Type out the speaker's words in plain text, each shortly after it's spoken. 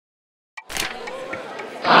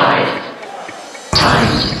Hello,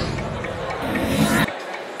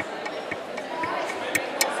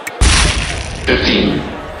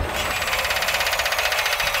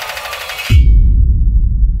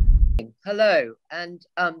 and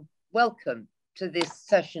welcome to this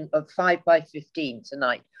session of 5 by 15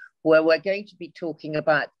 tonight, where we're going to be talking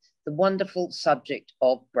about the wonderful subject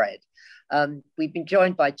of bread. We've been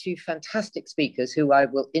joined by two fantastic speakers who I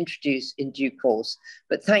will introduce in due course,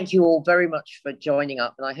 but thank you all very much for joining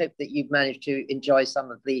up, and I hope that you've managed to enjoy some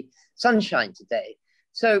of the sunshine today.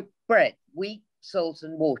 So bread, wheat, salt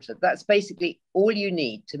and water, that's basically all you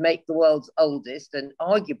need to make the world's oldest and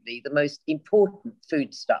arguably the most important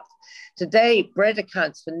foodstuff. Today, bread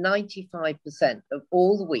accounts for 95% of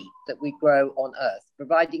all the wheat that we grow on Earth,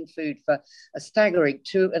 providing food for a staggering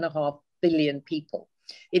 2.5 billion people.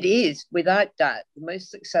 It is, without doubt, the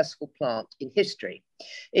most successful plant in history.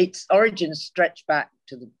 Its origins stretch back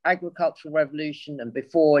to the agricultural revolution and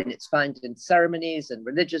before, and it's found in ceremonies and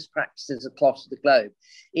religious practices across the globe.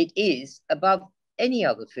 It is, above any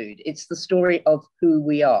other food, it's the story of who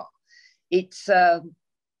we are. It's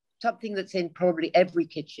something that's in probably every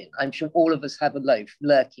kitchen. I'm sure all of us have a loaf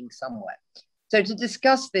lurking somewhere. So to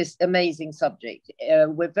discuss this amazing subject,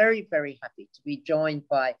 we're very, very happy to be joined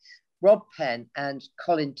by Rob Penn and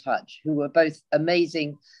Colin Tudge, who are both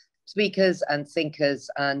amazing speakers and thinkers.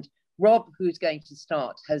 And Rob, who's going to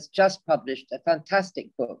start, has just published a fantastic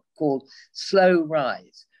book called Slow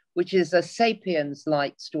Rise, which is a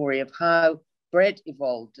Sapiens-like story of how bread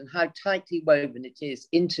evolved and how tightly woven it is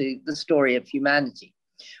into the story of humanity.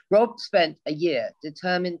 Rob spent a year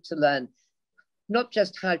determined to learn not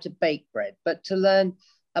just how to bake bread, but to learn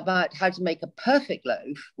about how to make a perfect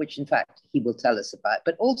loaf, which in fact he will tell us about,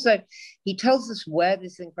 but also he tells us where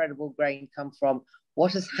this incredible grain comes from,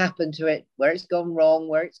 what has happened to it, where it's gone wrong,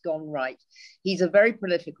 where it's gone right. He's a very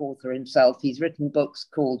prolific author himself. He's written books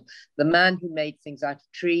called The Man Who Made Things Out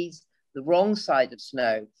of Trees, The Wrong Side of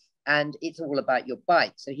Snow, and It's All About Your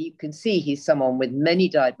Bite. So you can see he's someone with many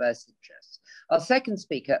diverse interests. Our second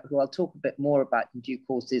speaker, who I'll talk a bit more about in due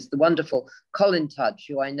course, is the wonderful Colin Tudge,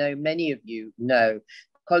 who I know many of you know.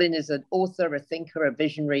 Colin is an author, a thinker, a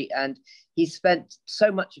visionary, and he's spent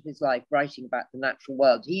so much of his life writing about the natural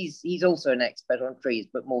world. He's also an expert on trees,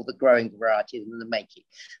 but more the growing varieties than the making.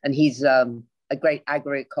 And he's a great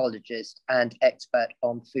agroecologist and expert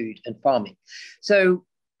on food and farming. So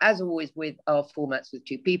as always with our formats with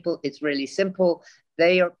two people, it's really simple.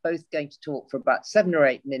 They are both going to talk for about 7 or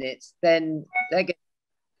 8 minutes. Then they're going to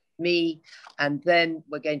me, and then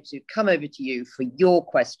we're going to come over to you for your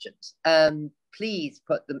questions. Please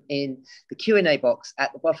put them in the Q&A box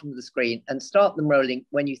at the bottom of the screen and start them rolling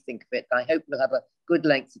when you think of it. I hope we'll have a good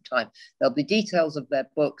length of time. There'll be details of their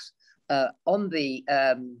books on the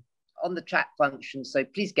chat function, so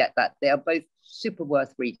please get that. They are both super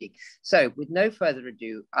worth reading. So with no further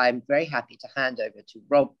ado, I'm very happy to hand over to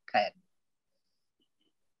Rob Penn.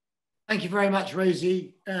 Thank you very much,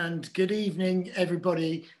 Rosie, and good evening,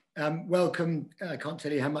 everybody. Welcome. I can't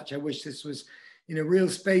tell you how much I wish this was in a real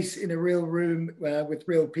space, in a real room with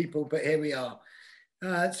real people, but here we are.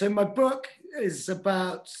 So my book is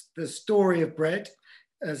about the story of bread,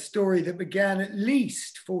 a story that began at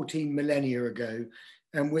least 14 millennia ago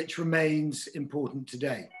and which remains important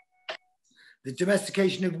today. The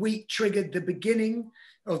domestication of wheat triggered the beginning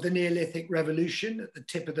of the Neolithic Revolution at the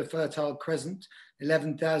tip of the Fertile Crescent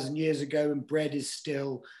 11,000 years ago, and bread is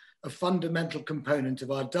still a fundamental component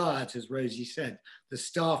of our diet, as Rosie said, the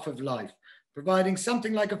staff of life, providing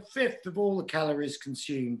something like 1/5 of all the calories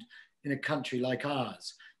consumed in a country like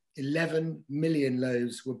ours. 11 million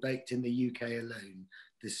loaves were baked in the UK alone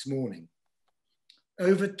this morning.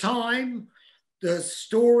 Over time, the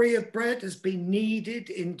story of bread has been kneaded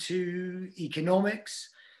into economics,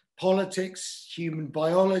 politics, human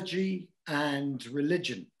biology, and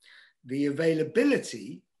religion. The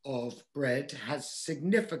availability of bread has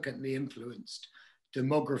significantly influenced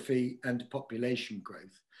demography and population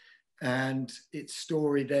growth. And its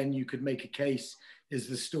story, then, you could make a case, is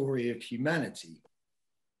the story of humanity.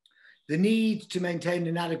 The need to maintain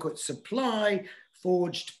an adequate supply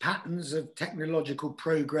forged patterns of technological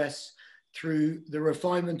progress through the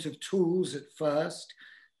refinement of tools at first,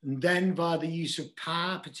 and then via the use of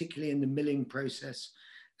power, particularly in the milling process,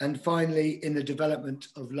 and finally in the development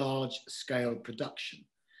of large-scale production.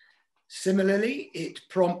 Similarly, it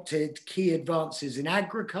prompted key advances in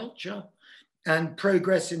agriculture and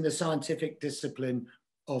progress in the scientific discipline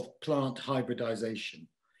of plant hybridization.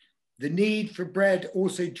 The need for bread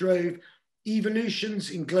also drove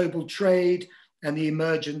evolutions in global trade and the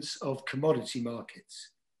emergence of commodity markets.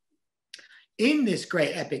 In this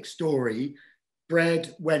great epic story,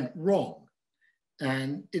 bread went wrong.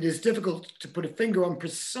 and it is difficult to put a finger on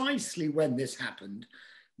precisely when this happened.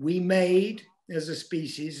 We made, as a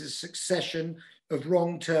species, a succession of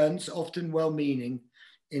wrong turns, often well-meaning,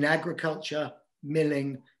 in agriculture,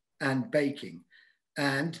 milling, and baking.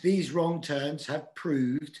 And these wrong turns have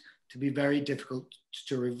proved to be very difficult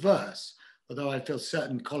to reverse, although I feel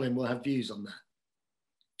certain Colin will have views on that.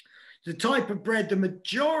 The type of bread the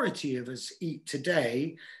majority of us eat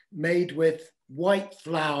today, made with white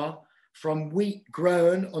flour from wheat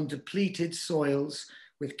grown on depleted soils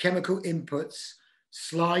with chemical inputs,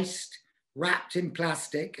 sliced, wrapped in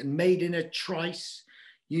plastic and made in a trice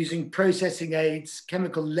using processing aids,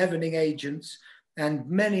 chemical leavening agents, and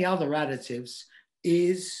many other additives,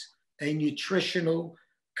 is a nutritional,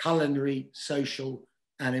 culinary, social,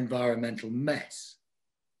 and environmental mess.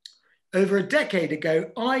 Over a decade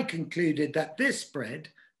ago, I concluded that this bread,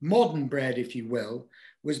 modern bread, if you will,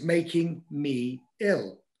 was making me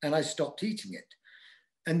ill, and I stopped eating it.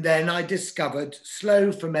 And then I discovered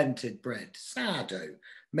slow fermented bread, sourdough,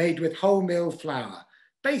 made with wholemeal flour,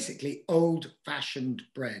 basically old-fashioned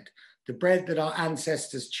bread, the bread that our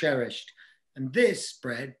ancestors cherished. And this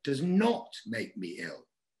bread does not make me ill.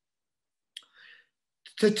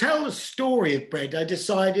 To tell the story of bread, I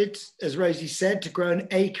decided, as Rosie said, to grow an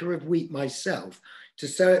acre of wheat myself, to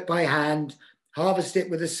sow it by hand, harvest it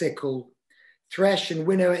with a sickle, thresh and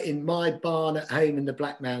winnow it in my barn at home in the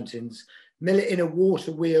Black Mountains, mill it in a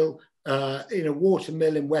water wheel, in a water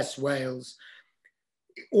mill in West Wales,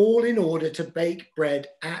 all in order to bake bread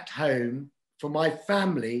at home for my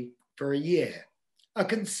family for a year. A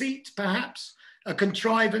conceit, perhaps, a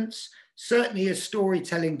contrivance, certainly a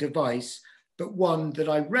storytelling device, but one that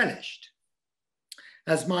I relished.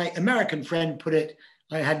 As my American friend put it,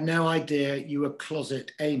 I had no idea you were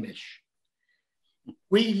closet Amish.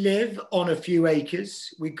 We live on a few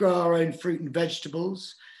acres, we grow our own fruit and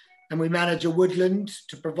vegetables, and we manage a woodland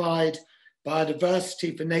to provide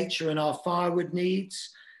biodiversity for nature and our firewood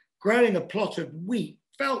needs. Growing a plot of wheat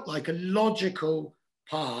felt like a logical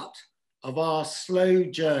part of our slow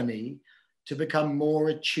journey to become more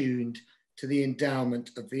attuned to the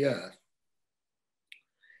endowment of the earth.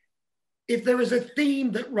 If there is a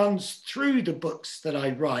theme that runs through the books that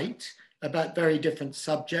I write about very different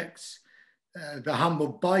subjects, the humble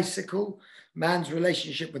bicycle, man's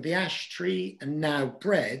relationship with the ash tree, and now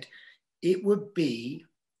bread, it would be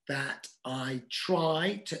that I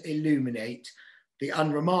try to illuminate the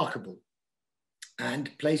unremarkable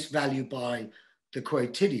and place value by the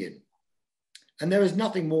quotidian. And there is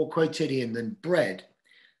nothing more quotidian than bread.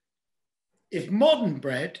 If modern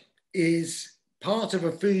bread is part of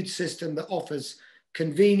a food system that offers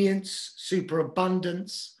convenience,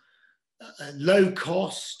 superabundance, low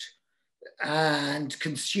cost, and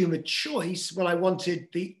consumer choice, well, I wanted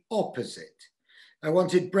the opposite. I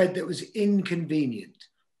wanted bread that was inconvenient,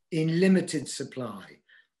 in limited supply,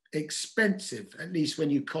 expensive, at least when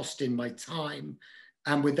you cost in my time,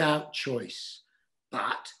 and without choice,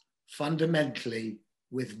 but fundamentally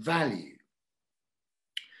with value.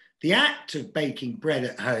 The act of baking bread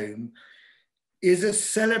at home is a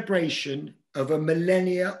celebration of a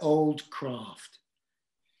millennia-old craft.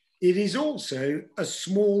 It is also a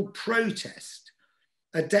small protest,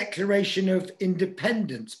 a declaration of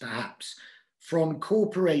independence, perhaps, from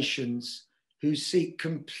corporations who seek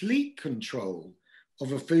complete control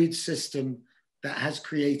of a food system that has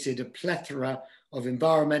created a plethora of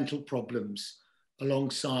environmental problems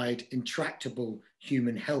alongside intractable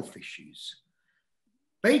human health issues.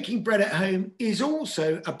 Baking bread at home is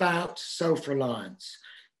also about self-reliance.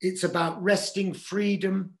 It's about wresting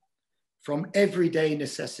freedom from everyday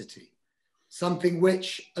necessity, something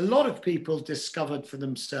which a lot of people discovered for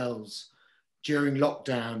themselves during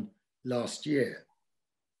lockdown last year.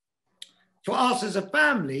 For us as a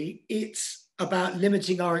family, it's about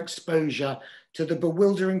limiting our exposure to the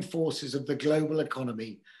bewildering forces of the global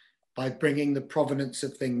economy by bringing the provenance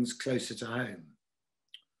of things closer to home.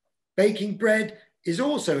 Baking bread is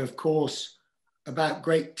also, of course, about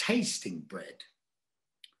great tasting bread.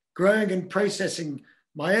 Growing and processing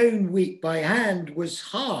my own wheat by hand was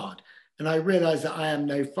hard, and I realized that I am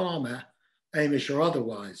no farmer, Amish or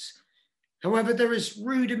otherwise. However, there is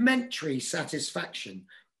rudimentary satisfaction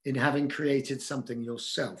in having created something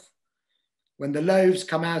yourself. When the loaves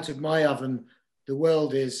come out of my oven, the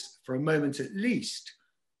world is, for a moment at least,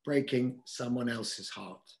 breaking someone else's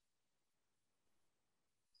heart.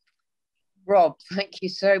 Rob, thank you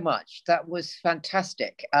so much. That was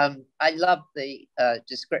fantastic. I love the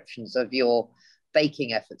descriptions of your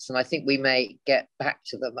baking efforts, and I think we may get back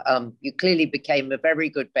to them. You clearly became a very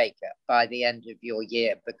good baker by the end of your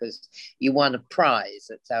year because you won a prize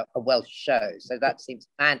at a Welsh show. So that seems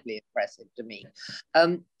madly impressive to me.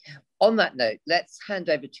 On that note, let's hand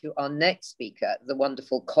over to our next speaker, the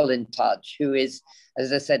wonderful Colin Tudge, who is,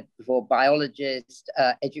 as I said before, biologist,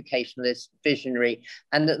 educationalist, visionary,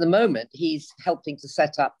 and at the moment he's helping to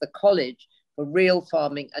set up the College for Real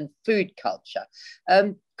Farming and Food Culture.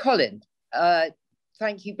 Colin,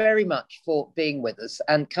 thank you very much for being with us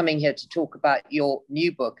and coming here to talk about your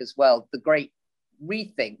new book as well, The Great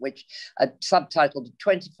Rethink, which subtitled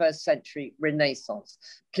 21st Century Renaissance.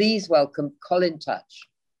 Please welcome Colin Tudge.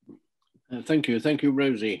 Thank you,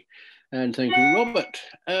 Rosie, and thank you, Robert.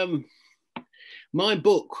 My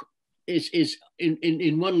book is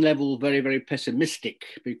in one level very, very pessimistic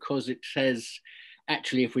because it says,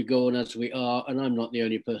 actually, if we go on as we are, and I'm not the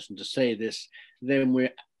only person to say this, then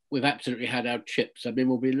we've absolutely had our chips. I mean,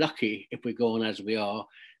 we'll be lucky if we go on as we are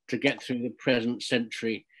to get through the present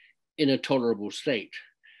century in a tolerable state.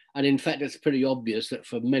 And in fact, it's pretty obvious that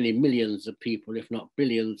for many millions of people, if not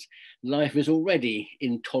billions, life is already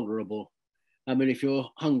intolerable. I mean, if you're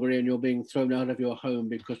hungry and you're being thrown out of your home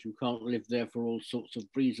because you can't live there for all sorts of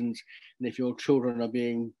reasons, and if your children are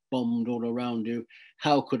being bombed all around you,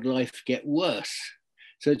 how could life get worse?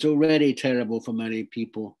 So it's already terrible for many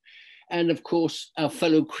people. And of course, our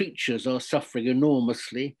fellow creatures are suffering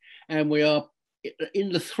enormously, and we are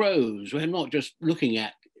in the throes. We're not just looking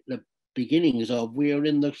at the beginnings of, we are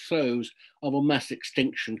in the throes of a mass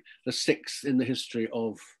extinction, the sixth in the history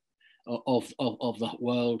of the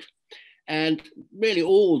world. And really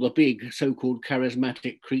all the big so-called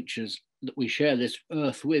charismatic creatures that we share this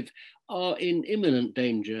earth with are in imminent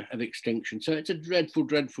danger of extinction. So it's a dreadful,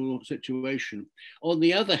 dreadful situation. On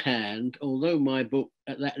the other hand, although my book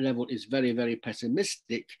at that level is very, very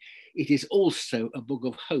pessimistic, it is also a book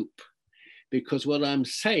of hope, because what I'm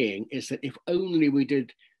saying is that if only we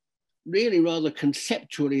did really rather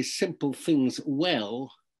conceptually simple things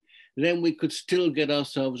well, then we could still get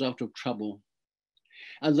ourselves out of trouble.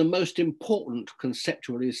 And the most important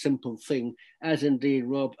conceptually simple thing, as indeed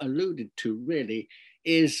Rob alluded to really,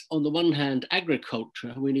 is on the one hand,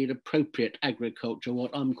 agriculture. We need appropriate agriculture,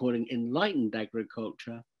 what I'm calling enlightened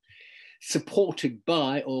agriculture, supported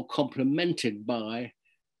by or complemented by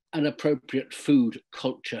an appropriate food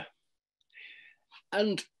culture.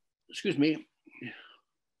 And, excuse me,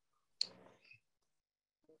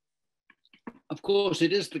 of course,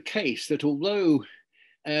 it is the case that although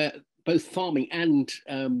both farming and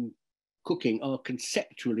cooking are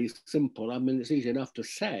conceptually simple, I mean, it's easy enough to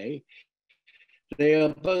say, they are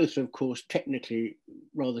both, of course, technically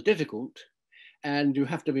rather difficult, and you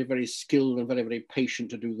have to be very skilled and very, very patient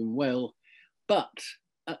to do them well. But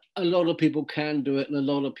a lot of people can do it, and a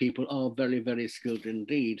lot of people are very, very skilled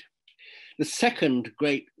indeed. The second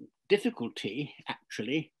great difficulty,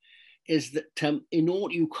 actually, is that in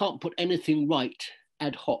order, you can't put anything right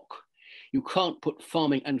ad hoc. You can't put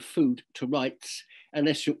farming and food to rights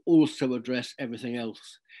unless you also address everything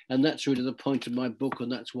else. And that's really the point of my book,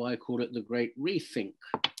 and that's why I call it The Great Rethink.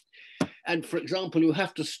 And for example, you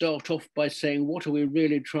have to start off by saying, what are we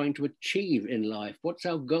really trying to achieve in life? What's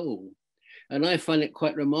our goal? And I find it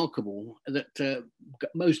quite remarkable that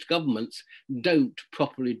most governments don't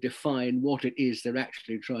properly define what it is they're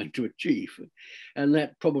actually trying to achieve. And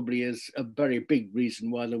that probably is a very big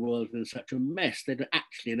reason why the world's in such a mess. They don't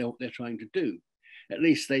actually know what they're trying to do. At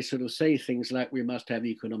least they sort of say things like, we must have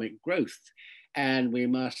economic growth, and we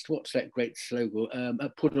must, what's that great slogan,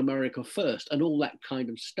 put America first, and all that kind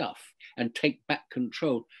of stuff, and take back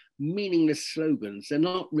control. Meaningless slogans. They're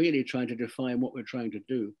not really trying to define what we're trying to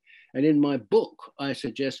do. And in my book, I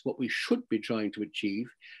suggest what we should be trying to achieve.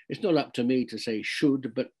 It's not up to me to say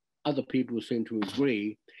should, but other people seem to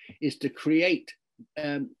agree, is to create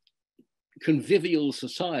convivial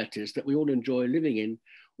societies that we all enjoy living in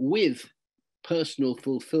with personal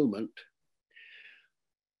fulfillment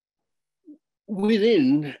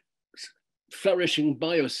within flourishing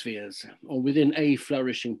biospheres, or within a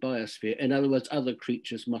flourishing biosphere. In other words, other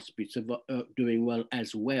creatures must be doing well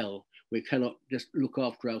as well. We cannot just look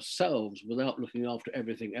after ourselves without looking after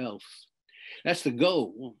everything else. That's the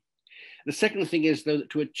goal. The second thing is, though, that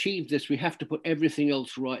to achieve this, we have to put everything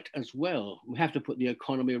else right as well. We have to put the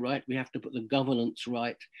economy right. We have to put the governance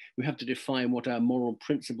right. We have to define what our moral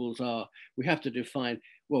principles are. We have to define,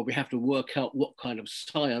 well, we have to work out what kind of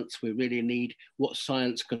science we really need, what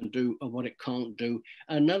science can do and what it can't do.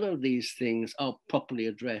 And none of these things are properly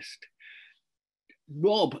addressed.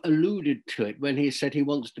 Rob alluded to it when he said he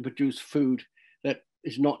wants to produce food that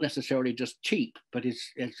is not necessarily just cheap, but is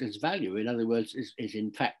value. In other words, is in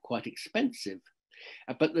fact quite expensive.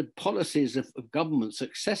 But the policies of governments,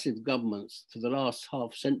 successive governments for the last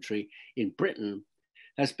half century in Britain,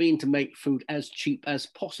 has been to make food as cheap as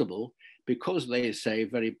possible, because they say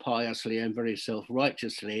very piously and very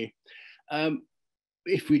self-righteously,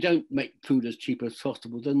 if we don't make food as cheap as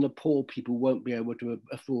possible, then the poor people won't be able to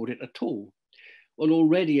afford it at all. Well,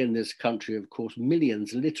 already in this country, of course,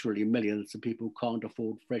 millions, literally millions of people can't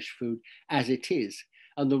afford fresh food as it is.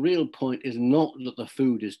 And the real point is not that the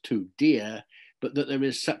food is too dear, but that there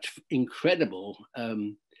is such incredible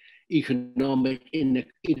economic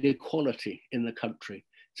inequality in the country,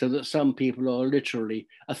 so that some people are literally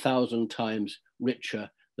 1,000 times richer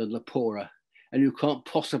than the poorer. And you can't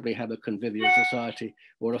possibly have a convivial society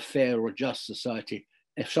or a fair or just society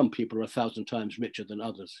if some people are 1,000 times richer than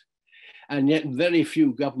others. And yet very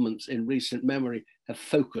few governments in recent memory have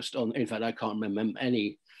focused on, in fact, I can't remember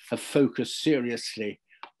any, have focused seriously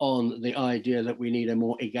on the idea that we need a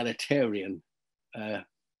more egalitarian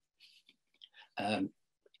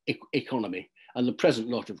economy. And the present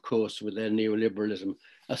lot, of course, with their neoliberalism,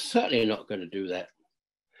 are certainly not going to do that.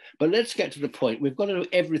 But let's get to the point. We've got to do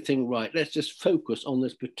everything right. Let's just focus on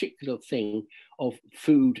this particular thing of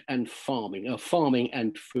food and farming, or farming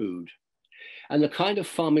and food. And the kind of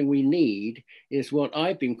farming we need is what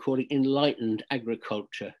I've been calling enlightened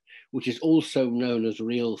agriculture, which is also known as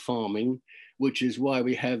real farming, which is why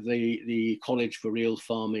we have the College for Real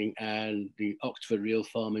Farming and the Oxford Real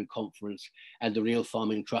Farming Conference and the Real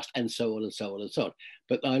Farming Trust, and so on and so on and so on.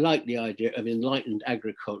 But I like the idea of enlightened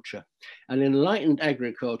agriculture. And enlightened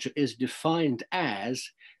agriculture is defined as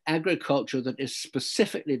agriculture that is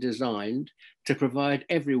specifically designed to provide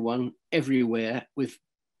everyone, everywhere, with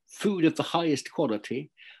food of the highest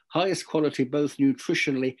quality both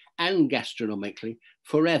nutritionally and gastronomically,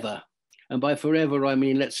 forever. And by forever, I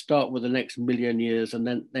mean, let's start with the next million years and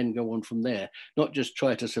then go on from there. Not just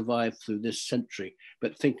try to survive through this century,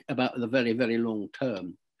 but think about the very, very long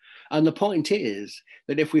term. And the point is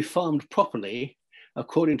that if we farmed properly,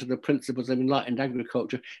 according to the principles of enlightened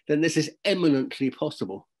agriculture, then this is eminently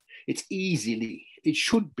possible. It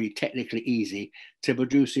should be technically easy to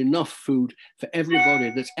produce enough food for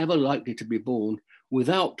everybody that's ever likely to be born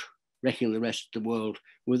without wrecking the rest of the world,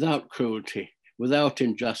 without cruelty, without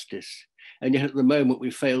injustice. And yet at the moment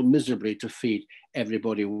we fail miserably to feed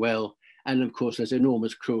everybody well. And of course there's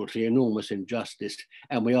enormous cruelty, enormous injustice,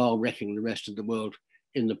 and we are wrecking the rest of the world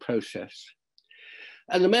in the process.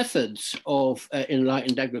 And the methods of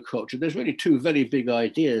enlightened agriculture, there's really two very big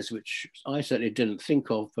ideas, which I certainly didn't think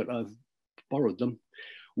of, but I've borrowed them.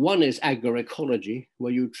 One is agroecology,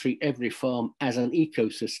 where you treat every farm as an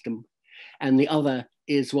ecosystem. And the other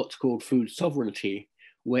is what's called food sovereignty,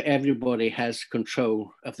 where everybody has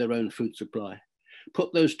control of their own food supply.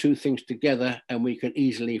 Put those two things together and we can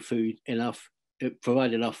easily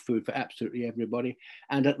provide enough food for absolutely everybody.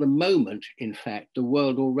 And at the moment, in fact, the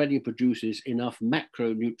world already produces enough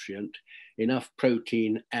macronutrient, enough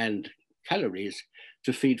protein and calories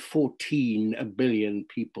to feed 14 billion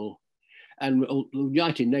people. And the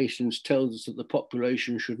United Nations tells us that the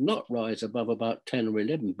population should not rise above about 10 or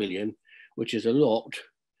 11 billion, which is a lot,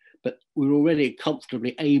 but we're already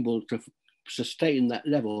comfortably able to sustain that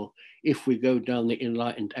level if we go down the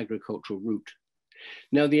enlightened agricultural route.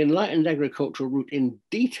 Now, the enlightened agricultural route in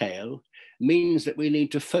detail means that we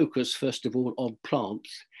need to focus, first of all, on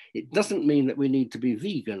plants. It doesn't mean that we need to be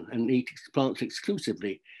vegan and eat plants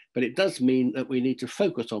exclusively, but it does mean that we need to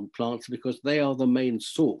focus on plants because they are the main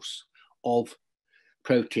source of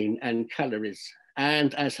protein and calories.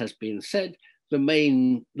 And as has been said, the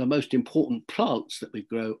most important plants that we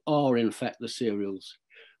grow are in fact the cereals.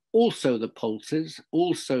 Also the pulses,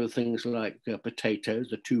 also things like potatoes,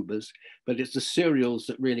 the tubers, but it's the cereals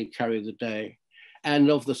that really carry the day. And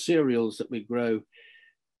of the cereals that we grow,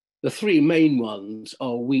 the three main ones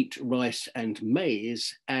are wheat, rice, and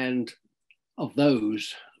maize. And of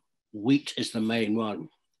those, wheat is the main one.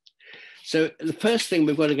 So the first thing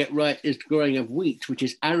we've got to get right is the growing of wheat, which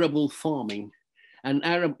is arable farming. And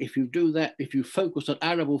if you do that, if you focus on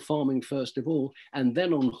arable farming first of all, and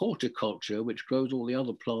then on horticulture, which grows all the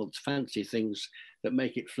other plants, fancy things that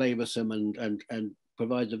make it flavoursome and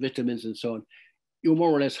provide the vitamins and so on, you're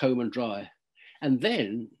more or less home and dry. And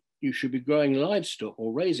then you should be growing livestock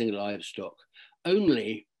or raising livestock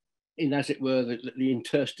only in, as it were, the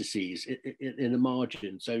interstices, in the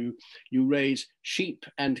margin. So you raise sheep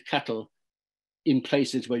and cattle in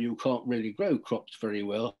places where you can't really grow crops very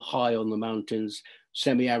well, high on the mountains,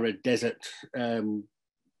 semi-arid desert,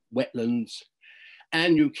 wetlands,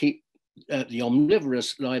 and you keep the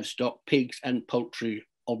omnivorous livestock, pigs and poultry,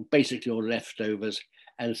 on basically on leftovers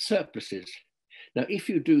and surpluses. Now, if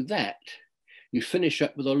you do that, you finish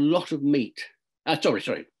up with a lot of meat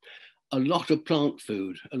sorry. A lot of plant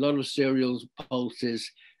food, a lot of cereals,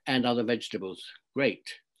 pulses, and other vegetables. Great.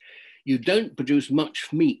 You don't produce much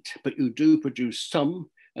meat, but you do produce some,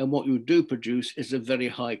 and what you do produce is of very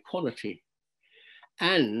high quality.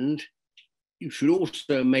 And you should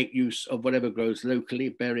also make use of whatever grows locally,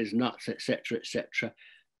 berries, nuts, etc., etc.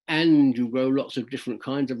 And you grow lots of different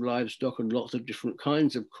kinds of livestock and lots of different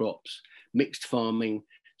kinds of crops, mixed farming,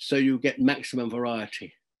 so you get maximum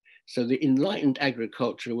variety. So the enlightened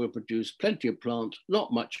agriculture will produce plenty of plants,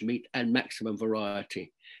 not much meat, and maximum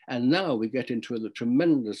variety. And now we get into the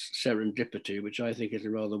tremendous serendipity, which I think is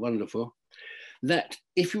rather wonderful, that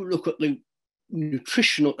if you look at the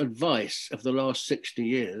nutritional advice of the last 60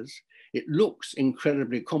 years, it looks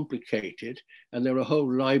incredibly complicated, and there are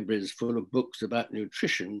whole libraries full of books about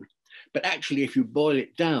nutrition. But actually, if you boil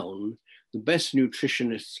it down, the best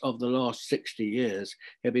nutritionists of the last 60 years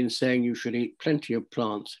have been saying you should eat plenty of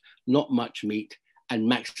plants, not much meat, and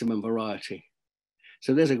maximum variety.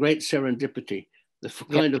 So there's a great serendipity. The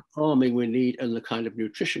kind of farming we need and the kind of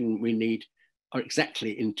nutrition we need are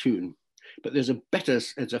exactly in tune. But there's a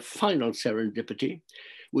final serendipity,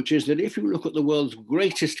 which is that if you look at the world's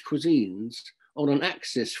greatest cuisines on an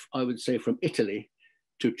axis, I would say from Italy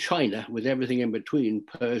to China, with everything in between,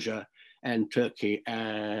 Persia and Turkey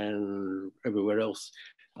and everywhere else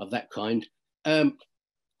of that kind, the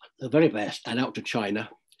very best, and out to China,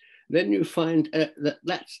 then you find that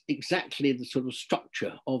that's exactly the sort of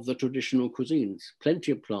structure of the traditional cuisines.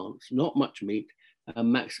 Plenty of plants, not much meat, and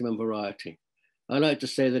maximum variety. I like to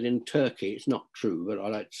say that in Turkey, it's not true, but I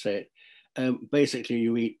like to say it, basically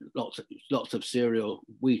you eat lots of cereal,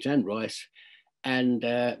 wheat and rice, and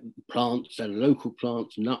plants and local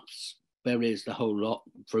plants, nuts, berries, the whole lot,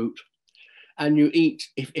 fruit. And you eat,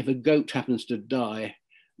 if a goat happens to die,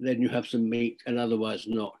 then you have some meat, and otherwise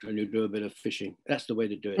not, and you do a bit of fishing. That's the way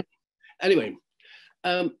to do it. Anyway.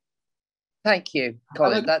 Thank you,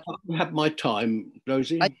 Colin. I have my time,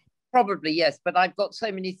 Rosie. Probably, yes, but I've got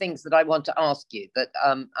so many things that I want to ask you that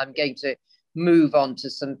I'm going to move on to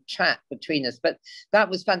some chat between us. But that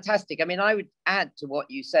was fantastic. I mean, I would add to what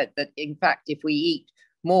you said that, in fact, if we eat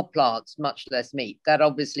more plants, much less meat, that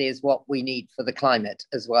obviously is what we need for the climate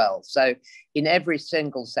as well. So in every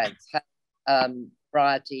single sense,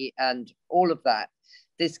 variety and all of that,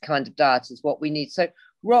 this kind of diet is what we need. So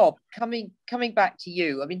Rob, coming back to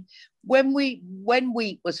you, I mean, when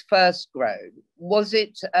wheat was first grown, was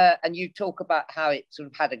it, and you talk about how it sort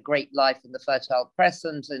of had a great life in the Fertile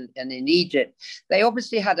Crescent and in Egypt, they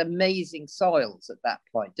obviously had amazing soils at that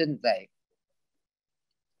point, didn't they?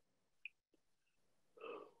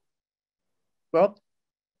 Rob?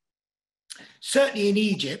 Certainly in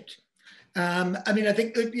Egypt. I mean, I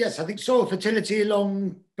think, yes, I think soil fertility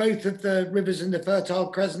along both of the rivers in the Fertile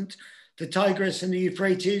Crescent, the Tigris and the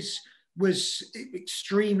Euphrates, was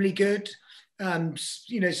extremely good.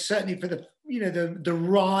 Certainly for the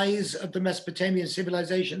rise of the Mesopotamian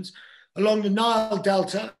civilizations along the Nile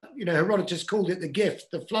Delta. Herodotus called it the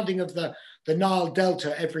gift. The flooding of the Nile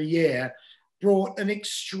Delta every year brought an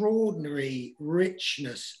extraordinary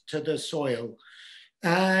richness to the soil.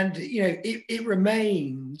 And, it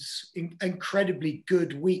remains incredibly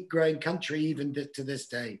good wheat growing country even to this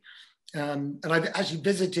day. And I've actually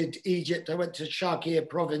visited Egypt. I went to Sharqiya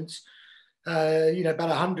province, about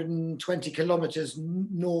 120 kilometers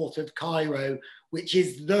north of Cairo, which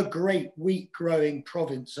is the great wheat growing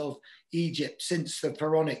province of Egypt since the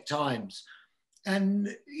pharaonic times.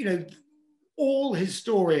 And, all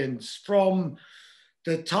historians from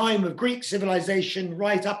the time of Greek civilization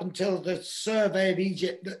right up until the survey of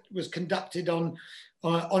Egypt that was conducted on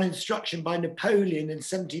instruction by Napoleon in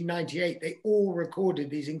 1798, they all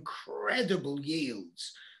recorded these incredible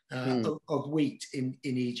yields of wheat in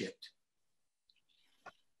Egypt.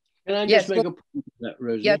 Can I just make a point of that,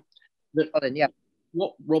 Rosie? Yeah. That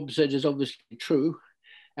what Rob said is obviously true,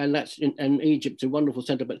 and that's in Egypt's a wonderful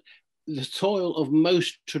centre, but the soil of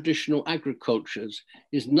most traditional agricultures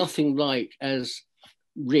is nothing like as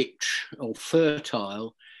rich or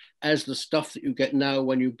fertile as the stuff that you get now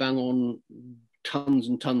when you bang on tons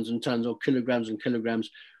and tons and tons or kilograms and kilograms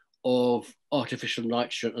of artificial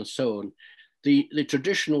nitrogen and so on. The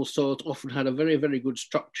traditional soils often had a very, very good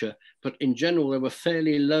structure, but in general, they were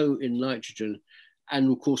fairly low in nitrogen.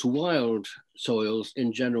 And of course, wild soils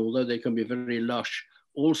in general, although they can be very lush,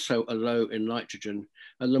 also are low in nitrogen.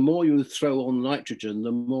 And the more you throw on nitrogen,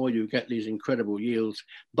 the more you get these incredible yields,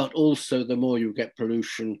 but also the more you get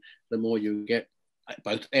pollution, the more you get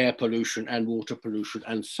both air pollution and water pollution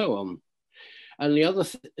and so on. And the other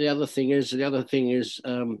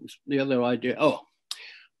idea,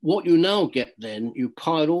 what you now get then, you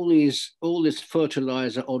pile all this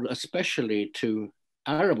fertilizer on, especially to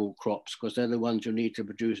arable crops, because they're the ones you need to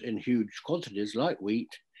produce in huge quantities like wheat.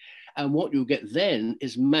 And what you get then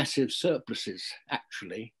is massive surpluses,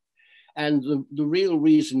 actually. And the real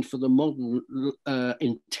reason for the modern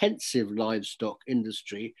intensive livestock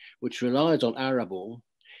industry, which relies on arable,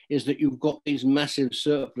 is that you've got these massive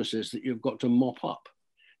surpluses that you've got to mop up.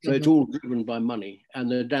 So it's all driven by money, and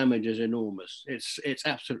the damage is enormous. It's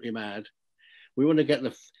absolutely mad. We want to get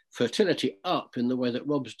the fertility up in the way that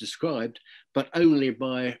Rob's described, but only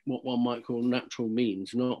by what one might call natural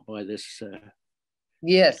means, not by this.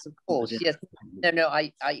 Yes, of course. Yes. No,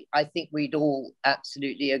 I think we'd all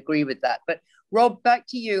absolutely agree with that. But Rob, back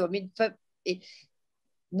to you. I mean,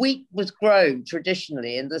 wheat was grown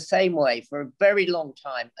traditionally in the same way for a very long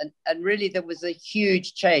time. And really there was a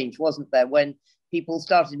huge change, wasn't there, when people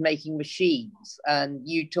started making machines. And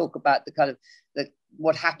you talk about the kind of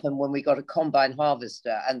what happened when we got a combine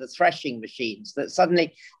harvester and the threshing machines, that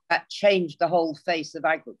suddenly that changed the whole face of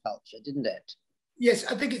agriculture, didn't it? Yes,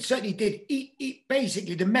 I think it certainly did.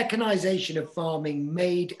 Basically, the mechanization of farming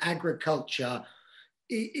made agriculture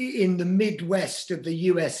in the Midwest of the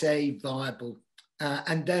USA viable,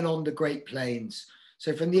 and then on the Great Plains.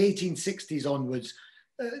 So from the 1860s onwards,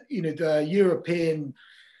 the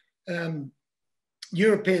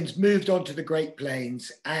Europeans moved onto the Great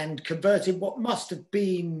Plains and converted what must have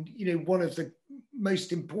been, one of the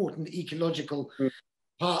most important ecological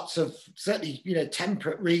parts of certainly,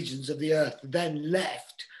 temperate regions of the earth, then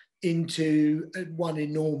left into one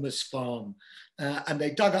enormous farm. And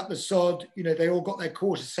they dug up the sod, they all got their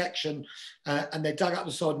quarter section, and they dug up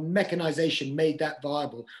the sod, and mechanization made that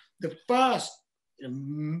viable. The first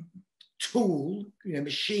tool,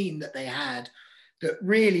 machine that they had that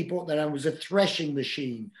really brought that on was a threshing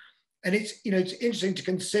machine. And it's interesting to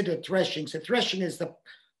consider threshing. So threshing is the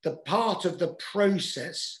part of the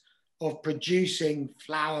process of producing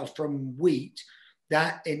flour from wheat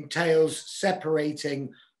that entails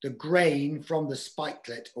separating the grain from the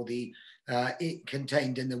spikelet, or the it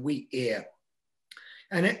contained in the wheat ear.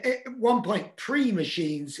 And at one point,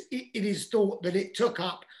 pre-machines, it is thought that it took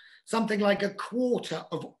up something like a quarter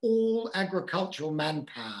of all agricultural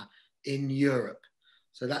manpower in Europe.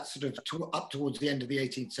 So that's sort of up towards the end of the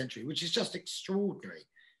 18th century, which is just extraordinary.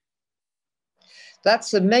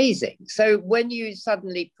 That's amazing. So when you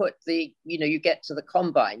suddenly put you get to the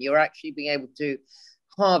combine, you're actually being able to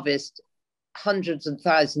harvest hundreds and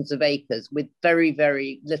thousands of acres with very,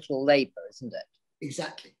 very little labor, isn't it?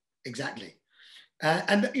 Exactly.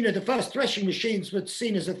 And the first threshing machines were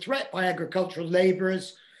seen as a threat by agricultural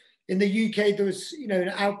laborers. In the UK, there was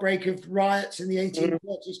an outbreak of riots in the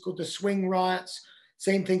 1830s called the Swing Riots.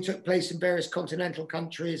 Same thing took place in various continental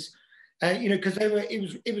countries. Because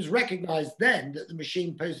it was recognized then that the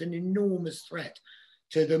machine posed an enormous threat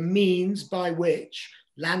to the means by which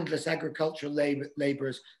landless agricultural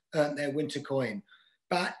laborers earned their winter coin.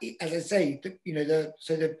 But as I say,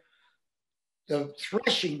 the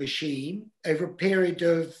threshing machine over a period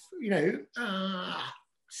of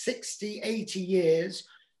 60, 80 years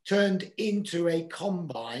turned into a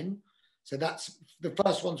combine. So that's the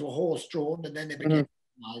first ones were horse drawn, and then they became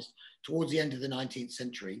mechanized towards the end of the 19th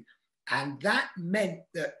century. And that meant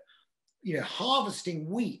that, harvesting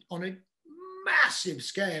wheat on a massive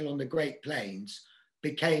scale on the Great Plains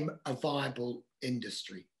became a viable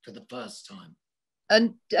industry for the first time.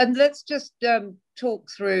 And let's just talk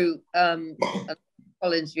through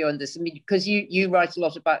Colin's view on this. I mean, because you write a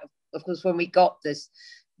lot about, of course, when we got this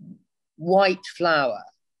white flour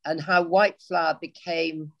and how white flour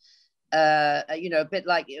became a bit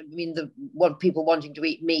like, what people wanting to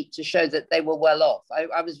eat meat to show that they were well off.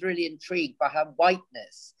 I was really intrigued by how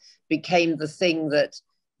whiteness became the thing that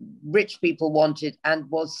rich people wanted and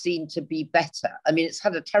was seen to be better. I mean, it's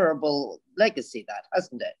had a terrible legacy, that,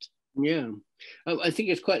 hasn't it? Yeah, I think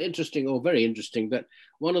it's quite interesting, or very interesting, that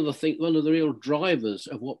one of the real drivers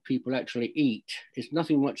of what people actually eat is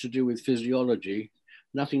nothing much to do with physiology,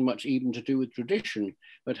 nothing much even to do with tradition,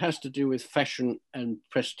 but has to do with fashion and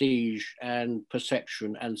prestige and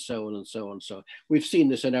perception and so on and so on. So we've seen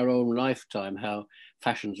this in our own lifetime, how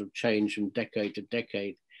fashions have changed from decade to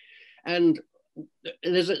decade. And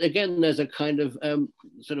there's a kind of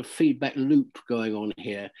sort of feedback loop going on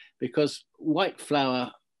here, because white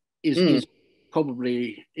flour is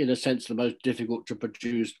probably, in a sense, the most difficult to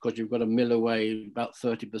produce, because you've got to mill away about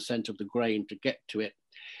 30% of the grain to get to it.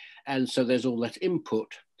 And so there's all that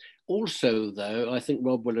input. Also, though, I think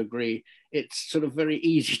Rob will agree, it's sort of very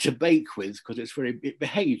easy to bake with, because it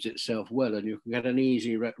behaves itself well, and you can get an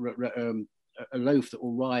easy a loaf that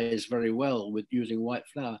will rise very well with using white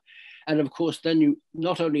flour. And of course, then you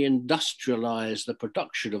not only industrialize the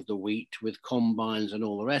production of the wheat with combines and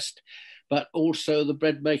all the rest, but also the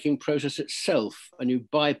bread making process itself. And you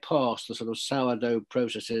bypass the sort of sourdough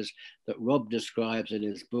processes that Rob describes in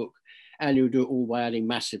his book. And you do it all by adding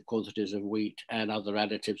massive quantities of wheat and other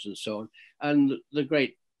additives and so on. And the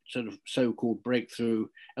great sort of so-called breakthrough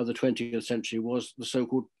of the 20th century was the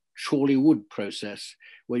so-called Chorley wood process,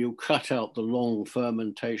 where you cut out the long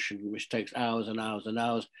fermentation, which takes hours and hours and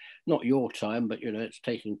hours, not your time, but you know, it's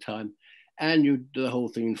taking time. And you do the whole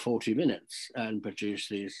thing in 40 minutes and produce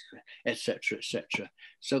these, etc., etc.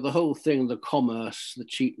 So the whole thing, the commerce, the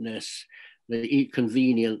cheapness, the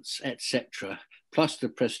convenience, etc., plus the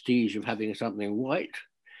prestige of having something white,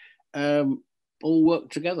 all work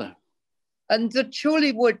together. And the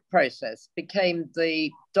Chorley wood process became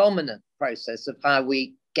the dominant process of how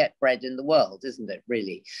we get bread in the world, isn't it,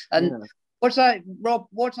 really? And yeah. Rob,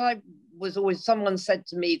 what I was always, someone said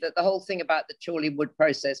to me that the whole thing about the Chorley wood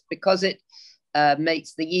process, because it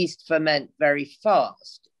makes the yeast ferment very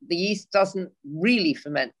fast, the yeast doesn't really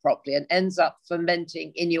ferment properly and ends up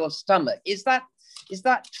fermenting in your stomach. Is that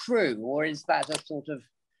true, or is that a sort of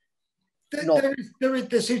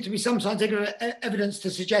there seems to be some scientific evidence to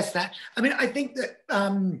suggest that. I mean, I think that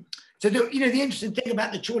the interesting thing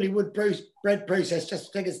about the Chorley wood bread process,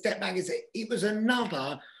 just to take a step back, is it was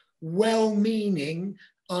another well-meaning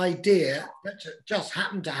idea that just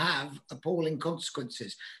happened to have appalling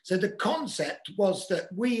consequences. So the concept was that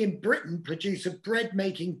we in Britain produce a bread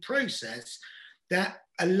making process that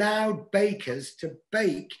allowed bakers to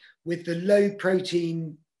bake with the low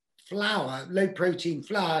protein flour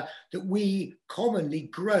that we commonly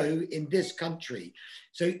grow in this country.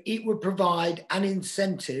 So it would provide an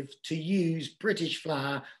incentive to use British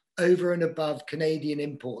flour over and above Canadian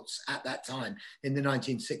imports at that time in the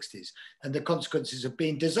 1960s. And the consequences have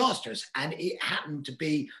been disastrous. And it happened to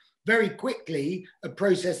be very quickly a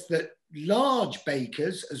process that large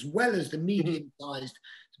bakers, as well as the medium-sized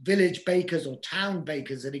village bakers or town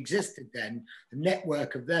bakers that existed then, the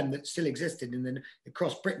network of them that still existed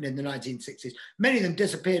across Britain in the 1960s, many of them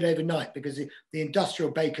disappeared overnight because the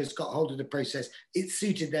industrial bakers got hold of the process. It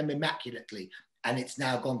suited them immaculately, and it's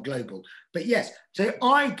now gone global. But yes, so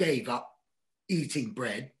I gave up eating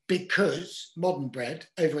bread, because modern bread,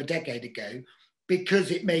 over a decade ago, because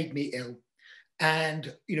it made me ill.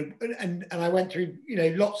 And, and I went through,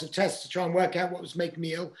 lots of tests to try and work out what was making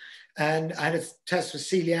me ill. And I had a test for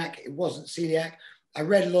celiac. It wasn't celiac. I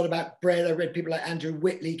read a lot about bread. I read people like Andrew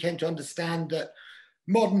Whitley, came to understand that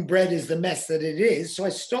modern bread is the mess that it is. So I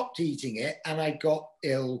stopped eating it, and I got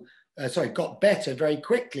got better very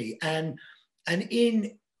quickly. And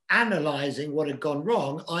in analyzing what had gone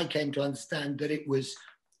wrong, I came to understand that it was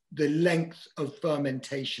the length of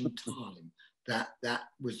fermentation time that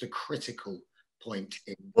was the critical point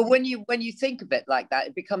in. Well, when you think of it like that,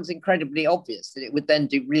 it becomes incredibly obvious that it would then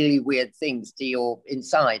do really weird things to your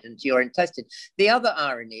inside and to your intestine. The other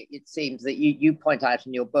irony, it seems, that you point out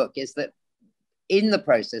in your book is that in the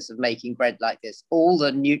process of making bread like this, all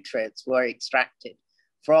the nutrients were extracted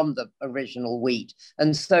from the original wheat.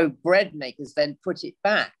 And so bread makers then put it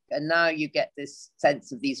back. And now you get this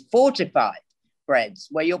sense of these fortified breads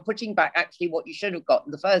where you're putting back actually what you should have got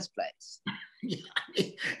in the first place.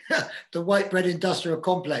 The white bread industrial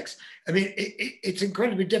complex. I mean, it's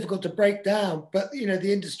incredibly difficult to break down, but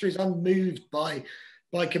the industry is unmoved by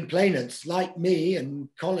complainants like me and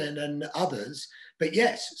Colin and others. But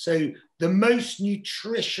yes, so the most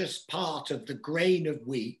nutritious part of the grain of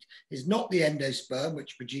wheat is not the endosperm,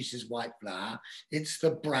 which produces white flour, it's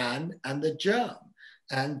the bran and the germ.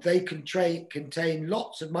 And they contain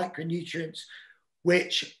lots of micronutrients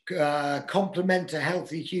which complement a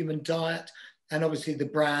healthy human diet. And obviously the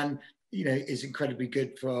bran, is incredibly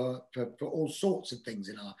good for all sorts of things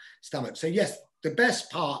in our stomach. So yes, the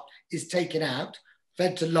best part is taken out,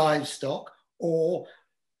 fed to livestock, or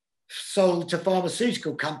sold to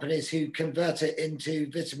pharmaceutical companies who convert it into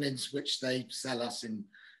vitamins, which they sell us in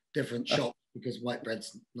different shops because white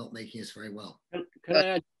bread's not making us very well. Can I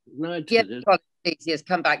add to this? Please, yes,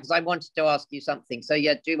 come back, because I wanted to ask you something. So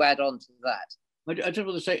yeah, do add on to that. I just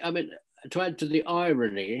want to say, to add to the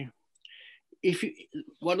irony,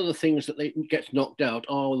 one of the things that gets knocked out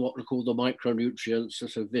are what we call the micronutrients,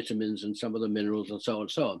 so vitamins and some of the minerals and so on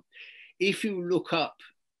and so on. If you look up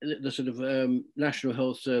the sort of National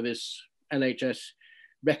Health Service, NHS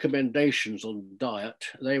recommendations on diet,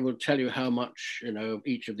 they will tell you how much, of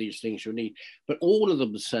each of these things you need. But all of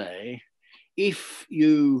them say, if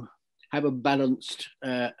you have a balanced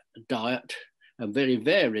diet, a very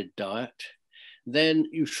varied diet, then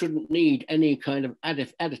you shouldn't need any kind of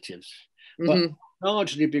additives. Mm-hmm. But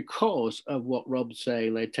largely because of what Rob's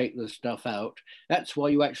saying, they take the stuff out. That's why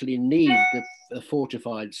you actually need the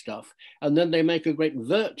fortified stuff. And then they make a great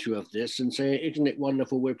virtue of this and say, isn't it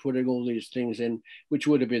wonderful we're putting all these things in, which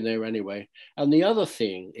would have been there anyway. And the other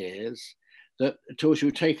thing is that, of course,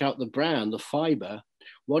 you take out the bran, the fiber.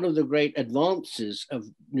 One of the great advances of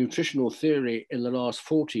nutritional theory in the last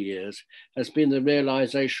 40 years has been the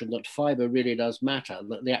realization that fiber really does matter,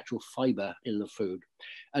 that the actual fiber in the food.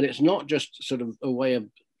 And it's not just sort of a way of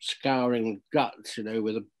scouring guts, you know,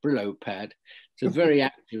 with a Brillo pad. It's a very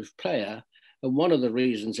active player. And one of the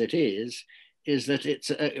reasons it is that it's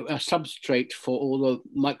a substrate for all the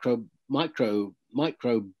microbiota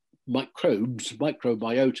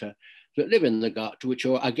that live in the gut, which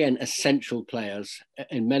are, again, essential players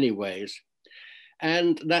in many ways.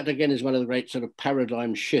 And that, again, is one of the great sort of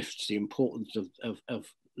paradigm shifts, the importance of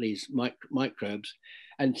these microbes.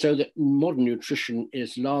 And so that modern nutrition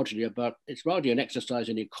is largely it's largely an exercise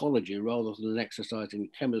in ecology rather than an exercise in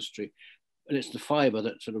chemistry. And it's the fiber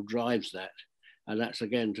that sort of drives that. And that's,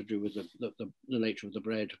 again, to do with the nature of the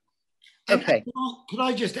bread. Okay. Could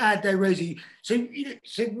I just add there, Rosie? So,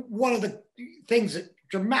 so one of the things that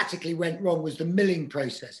dramatically went wrong was the milling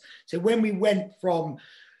process. So when we went from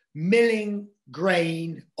milling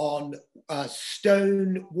grain on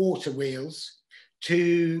stone water wheels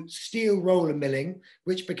to steel roller milling,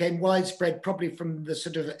 which became widespread probably from the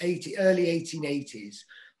sort of early 1880s,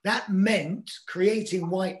 that meant creating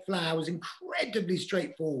white flour was incredibly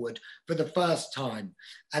straightforward for the first time.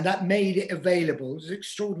 And that made it available. It was an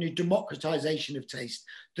extraordinary democratization of taste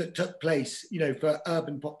that took place, for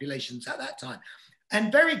urban populations at that time.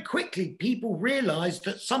 And very quickly, people realized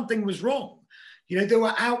that something was wrong. There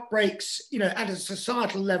were outbreaks, at a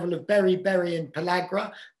societal level of beriberi and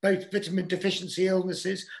pellagra, both vitamin deficiency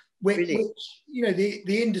illnesses, which the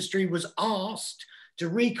industry was asked to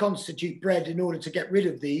reconstitute bread in order to get rid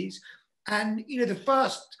of these. And,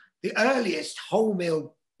 the earliest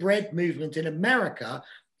wholemeal bread movement in America,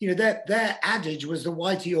 their adage was the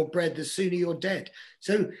whiter your bread, the sooner you're dead.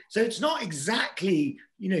 So it's not exactly,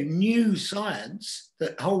 new science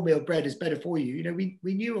that wholemeal bread is better for you.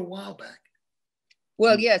 We knew a while back.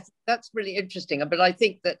 Well, yes, that's really interesting. But I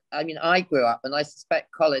think that, I grew up, and I suspect,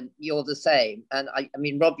 Colin, you're the same. And I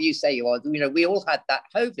mean, Rob, you say you are, we all had that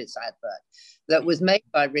Hovis advert that was made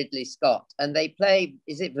by Ridley Scott. And they play,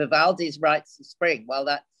 is it Vivaldi's Rites of Spring? Well,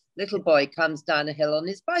 that little boy comes down a hill on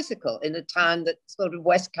his bicycle in a town that's sort of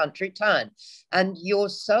West Country town. And you're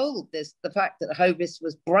sold the fact that Hovis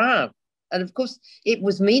was brown. And of course, it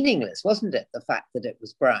was meaningless, wasn't it? The fact that it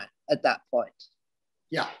was brown at that point.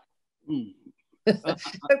 Yeah.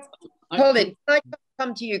 Colin, can I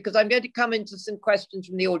come to you? Because I'm going to come into some questions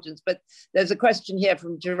from the audience, but there's a question here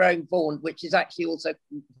from Jerome Vaughan, which is actually also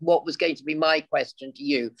what was going to be my question to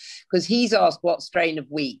you, because he's asked what strain of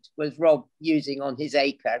wheat was Rob using on his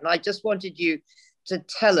acre. And I just wanted you to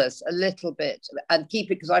tell us a little bit and keep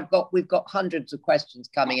it, because we've got hundreds of questions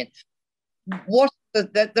coming in.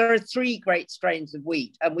 There are three great strains of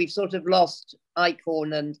wheat, and we've sort of lost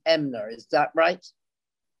Eichhorn and Emner. Is that right?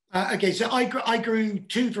 Okay, so I grew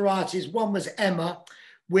two varieties. One was Emma,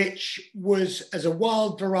 which was, as a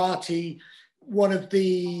wild variety, one of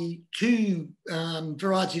the two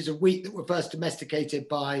varieties of wheat that were first domesticated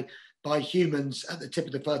by humans at the tip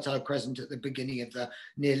of the Fertile Crescent at the beginning of the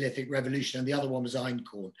Neolithic Revolution, and the other one was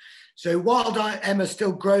einkorn. So wild Emma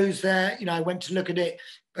still grows there. I went to look at it,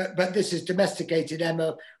 but this is domesticated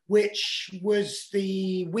Emma, which was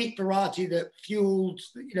the wheat variety that fueled,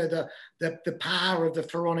 the power of the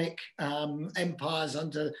pharaonic empires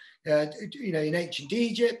under, in ancient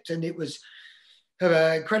Egypt, and it was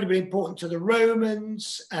incredibly important to the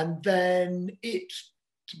Romans, and then it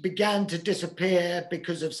began to disappear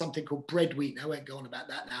because of something called bread wheat. I won't go on about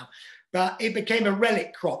that now, but it became a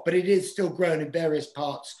relic crop, but it is still grown in various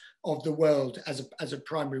parts of the world as a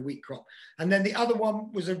primary wheat crop. And then the other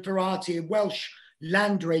one was a variety of Welsh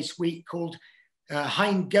landrace wheat called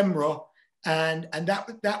Hein Gemro, and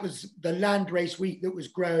that was the landrace wheat that was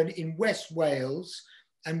grown in West Wales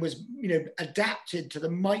and was adapted to the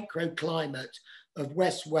microclimate of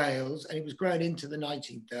West Wales, and it was grown into the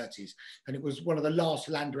 1930s, and it was one of the last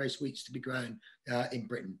landrace wheats to be grown in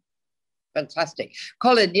Britain. Fantastic.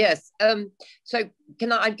 Colin, yes. So I'm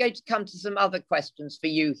going to come to some other questions for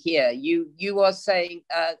you here. You are saying,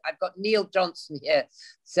 I've got Neil Johnson here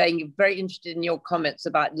saying you're very interested in your comments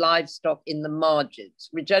about livestock in the margins.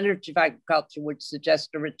 Regenerative agriculture would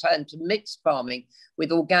suggest a return to mixed farming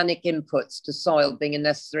with organic inputs to soil being a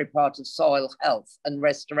necessary part of soil health and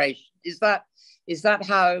restoration. Is that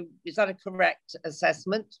a correct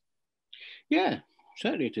assessment? Yeah,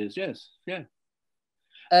 certainly it is, yes, yeah.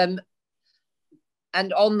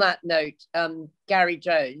 And on that note, Gary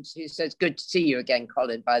Jones, who says, good to see you again,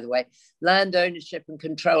 Colin, by the way, land ownership and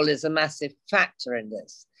control is a massive factor in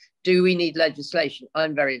this. Do we need legislation?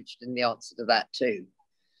 I'm very interested in the answer to that too.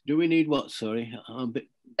 Do we need what? Sorry,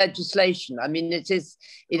 legislation. I mean, it is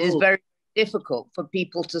very difficult for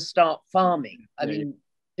people to start farming. I mean,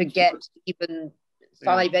 to get even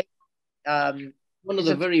 5 acres. One of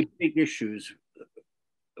the very big issues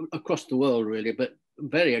across the world, really, but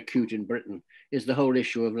very acute in Britain, is the whole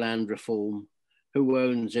issue of land reform. Who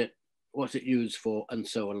owns it? What's it used for? And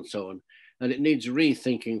so on and so on. And it needs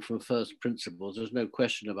rethinking from first principles. There's no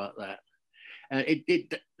question about that. And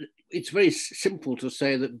it's very simple to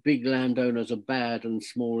say that big landowners are bad and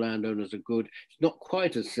small landowners are good. It's not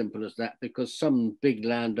quite as simple as that, because some big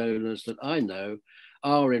landowners that I know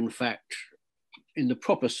are in fact, in the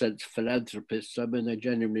proper sense, philanthropists. I mean, they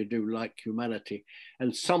genuinely do like humanity.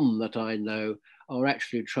 And some that I know are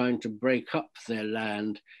actually trying to break up their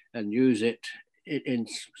land and use it in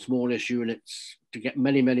smallish units to get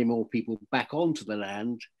many, many more people back onto the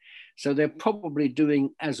land. So they're probably doing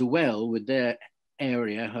as well with their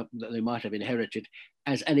area that they might have inherited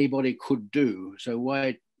as anybody could do. So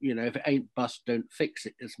why, if it ain't bust, don't fix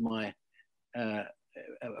it, is my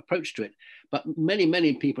approach to it. But many,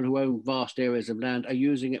 many people who own vast areas of land are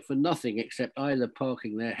using it for nothing except either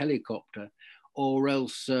parking their helicopter or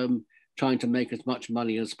else trying to make as much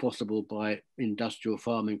money as possible by industrial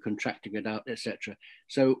farming, contracting it out, etc.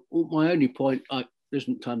 So my only point, there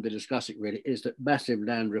isn't time to discuss it really, is that massive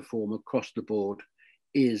land reform across the board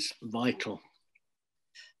is vital.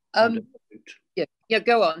 Yeah,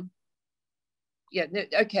 go on. Yeah, no,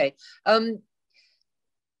 okay.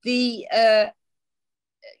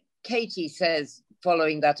 Katie says,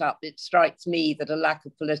 following that up, it strikes me that a lack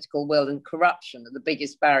of political will and corruption are the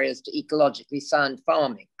biggest barriers to ecologically sound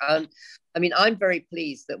farming. I mean, I'm very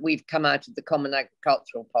pleased that we've come out of the Common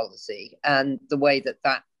Agricultural Policy and the way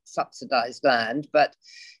that subsidised land, but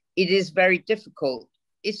it is very difficult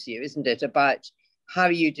issue, isn't it, about how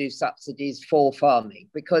you do subsidies for farming,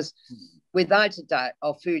 because without a doubt,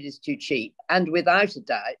 our food is too cheap, and without a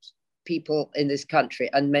doubt, people in this country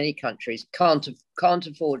and many countries can't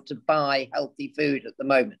afford to buy healthy food at the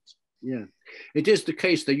moment. Yeah, it is the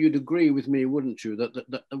case that you'd agree with me, wouldn't you,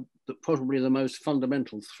 that probably the most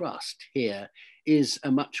fundamental thrust here is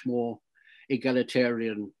a much more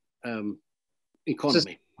egalitarian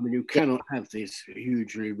economy. I mean, you cannot have these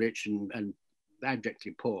hugely rich and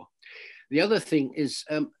abjectly poor. The other thing is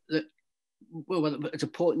that, well, it's a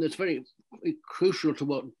point that's very crucial to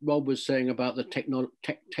what Rob was saying about the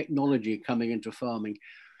technology coming into farming.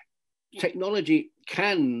 Technology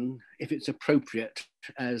can, if it's appropriate,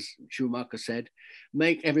 as Schumacher said,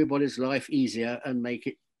 make everybody's life easier and make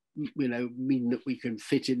it, mean that we can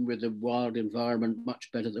fit in with the wild environment much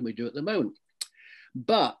better than we do at the moment.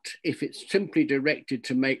 But if it's simply directed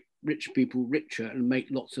to make rich people richer and make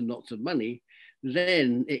lots and lots of money,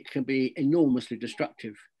 then it can be enormously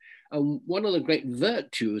destructive. And one of the great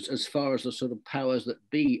virtues, as far as the sort of powers that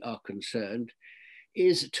be are concerned,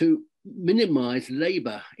 is to minimize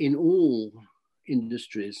labor in all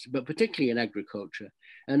industries, but particularly in agriculture.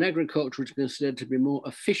 And agriculture is considered to be more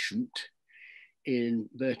efficient, in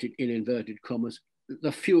inverted commas,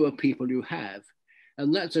 the fewer people you have.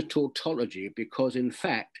 And that's a tautology, because in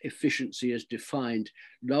fact, efficiency is defined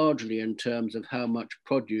largely in terms of how much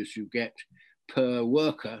produce you get per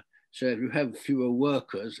worker. So if you have fewer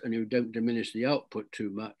workers and you don't diminish the output too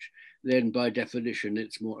much, then by definition,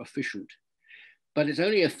 it's more efficient. But it's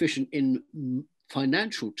only efficient in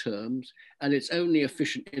financial terms, and it's only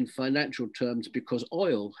efficient in financial terms because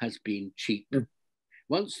oil has been cheap.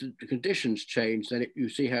 Once the conditions change, then you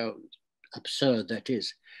see how absurd that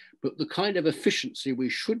is. But the kind of efficiency we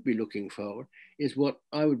should be looking for is what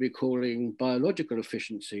I would be calling biological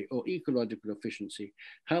efficiency or ecological efficiency.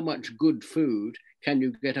 How much good food can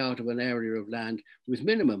you get out of an area of land with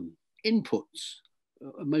minimum inputs,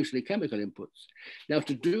 mostly chemical inputs? Now,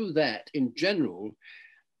 to do that in general,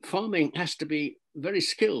 farming has to be very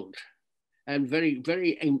skilled and very,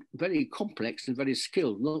 very, very complex and very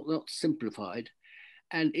skilled, not simplified.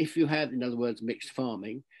 And if you have, in other words, mixed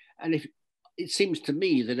farming, and if it seems to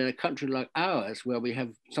me that in a country like ours, where we have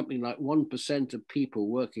something like 1% of people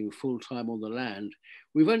working full-time on the land,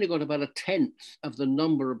 we've only got about 1/10 of the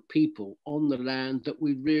number of people on the land that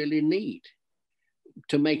we really need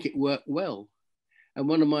to make it work well. And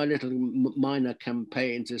one of my little minor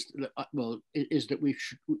campaigns is that we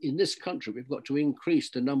should, in this country, we've got to increase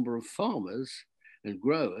the number of farmers and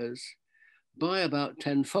growers by about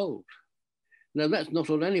 10-fold. Now, that's not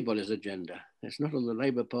on anybody's agenda. It's not on the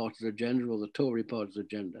Labour Party's agenda or the Tory Party's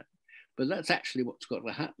agenda, but that's actually what's got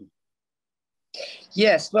to happen.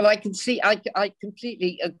 Yes, well, I can see. I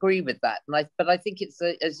completely agree with that, but I think it's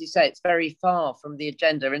as you say, it's very far from the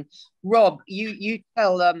agenda. And Rob, you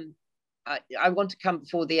tell. I want to come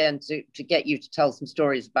before the end to get you to tell some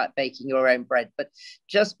stories about baking your own bread. But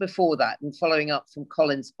just before that, and following up from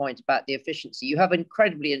Colin's point about the efficiency, you have an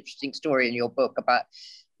incredibly interesting story in your book about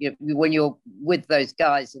when you're with those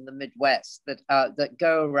guys in the Midwest that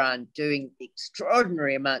go around doing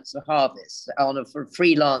extraordinary amounts of harvest on a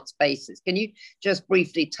freelance basis. Can you just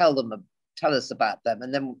briefly tell us about them,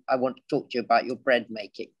 and then I want to talk to you about your bread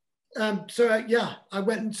making. Yeah, I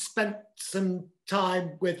went and spent some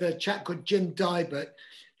time with a chap called Jim Dybert,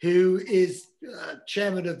 who is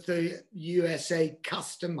chairman of the USA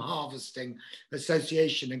Custom Harvesting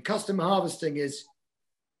Association. And custom harvesting is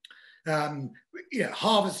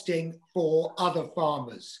harvesting for other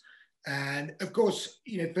farmers. And of course,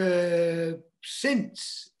 ever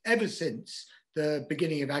since the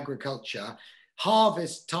beginning of agriculture,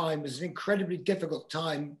 harvest time is an incredibly difficult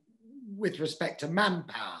time with respect to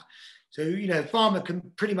manpower. So, a farmer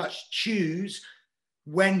can pretty much choose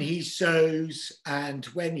when he sows and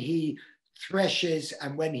when he threshes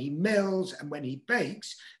and when he mills and when he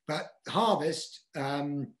bakes. But harvest,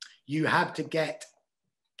 you have to get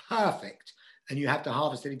perfect and you have to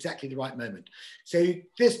harvest at exactly the right moment. So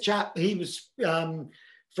this chap, he was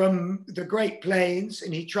from the Great Plains,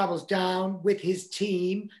 and he travels down with his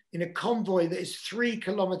team in a convoy that is 3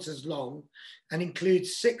 kilometers long and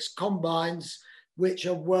includes 6 combines, which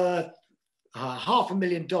are worth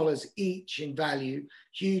 $500,000 each in value,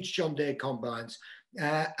 huge John Deere combines,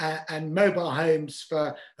 and mobile homes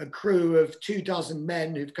for a crew of 24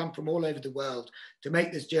 men who've come from all over the world to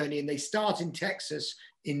make this journey. And they start in Texas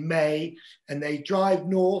in May, and they drive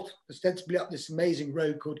north, ostensibly up this amazing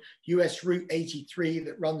road called US Route 83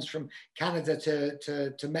 that runs from Canada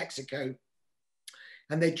to Mexico.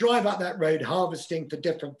 And they drive up that road harvesting for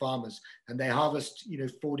different farmers. And they harvest,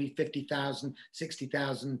 40, 50,000,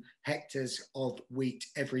 60,000 hectares of wheat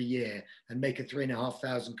every year and make a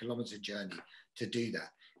 3,500 kilometer journey to do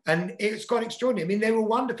that. And it's quite extraordinary. I mean, they were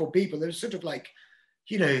wonderful people. They were sort of like,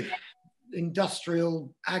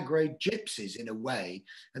 industrial agro gypsies in a way.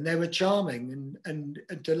 And they were charming and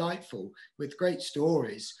delightful with great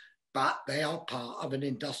stories. But they are part of an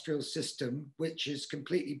industrial system which is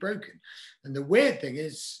completely broken. And the weird thing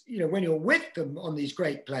is, when you're with them on these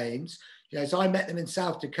Great Plains, so I met them in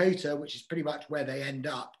South Dakota, which is pretty much where they end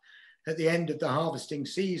up at the end of the harvesting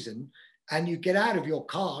season. And you get out of your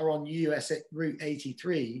car on US Route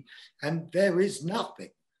 83 and there is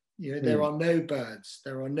nothing. There are no birds,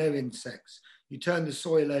 there are no insects. You turn the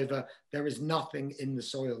soil over, there is nothing in the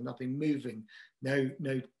soil, nothing moving, no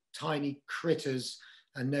tiny critters,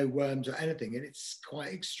 and no worms or anything. And it's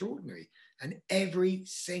quite extraordinary. And every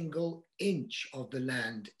single inch of the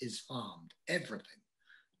land is farmed, everything.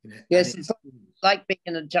 Yes, it's like being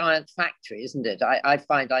in a giant factory, isn't it? I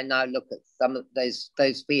find I now look at some of those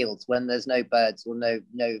fields when there's no birds or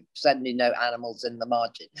certainly no animals in the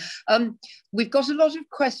margin. We've got a lot of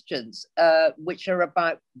questions which are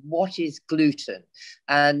about what is gluten.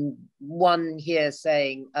 And one here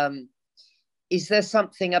saying, is there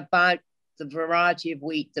something about the variety of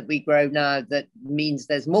wheat that we grow now that means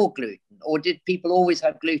there's more gluten, or did people always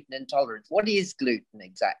have gluten intolerance? What is gluten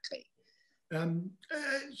exactly?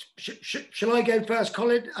 Shall I go first,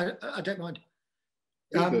 Colin? I don't mind.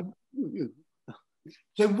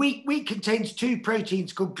 So wheat contains 2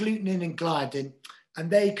 proteins called glutenin and gliadin, and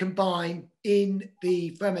they combine in the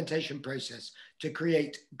fermentation process to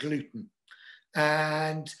create gluten.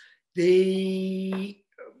 And we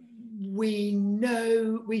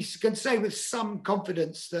can say with some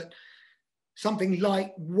confidence that something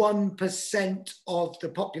like 1% of the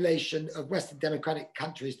population of Western democratic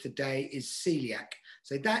countries today is celiac.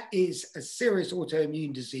 So that is a serious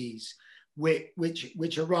autoimmune disease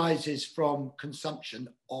which arises from consumption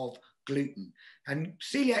of gluten. And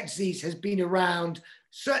celiac disease has been around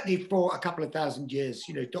certainly for a couple of thousand years.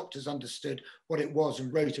 Doctors understood what it was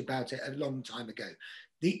and wrote about it a long time ago.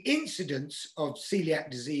 The incidence of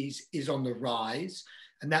celiac disease is on the rise,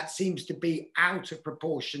 and that seems to be out of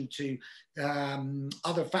proportion to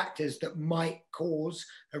other factors that might cause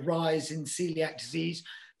a rise in celiac disease.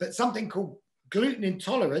 But something called gluten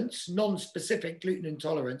intolerance, non-specific gluten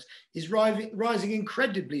intolerance, is rising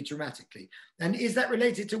incredibly dramatically. And is that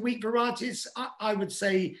related to wheat varieties? I would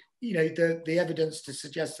say, the evidence to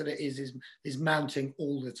suggest that it is mounting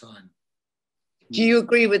all the time. Do you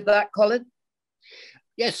agree with that, Colin?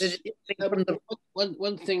 Yes.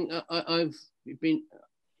 One thing I've been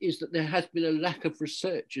is that there has been a lack of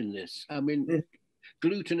research in this. I mean,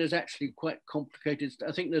 gluten is actually quite complicated.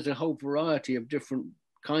 I think there's a whole variety of different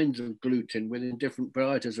kinds of gluten within different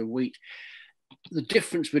varieties of wheat. The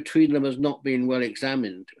difference between them has not been well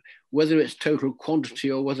examined. Whether it's total quantity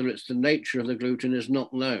or whether it's the nature of the gluten is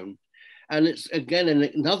not known. And it's, again,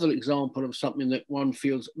 another example of something that one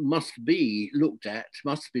feels must be looked at,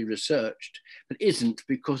 must be researched, but isn't,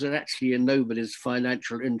 because it's actually in nobody's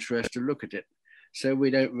financial interest to look at it. So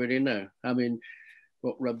we don't really know. I mean,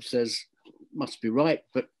 what Rob says must be right,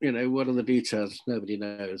 but, you know, what are the details? Nobody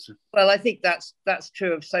knows. Well, I think that's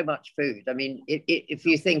true of so much food. I mean, if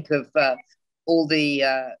you think of all the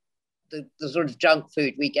sort of junk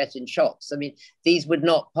food we get in shops, I mean, these would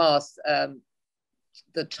not pass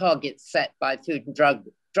the targets set by Food and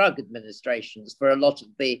Drug administrations for a lot of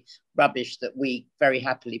the rubbish that we very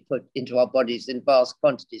happily put into our bodies in vast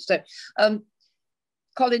quantities. So,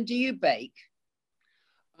 Colin, do you bake?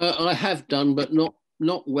 I have done, but not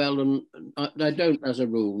well, and I don't as a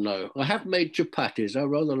rule, no. I have made chapatis. I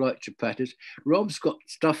rather like chapatis. Rob's got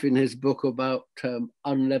stuff in his book about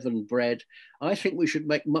unleavened bread. I think we should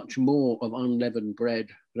make much more of unleavened bread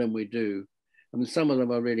than we do. I mean, some of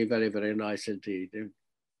them are really very, very nice indeed.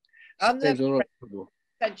 Unleavened bread,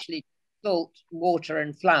 essentially salt, water,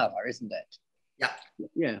 and flour, isn't it?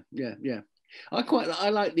 Yeah. I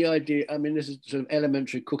like the idea. I mean, this is sort of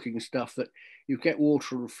elementary cooking stuff that you get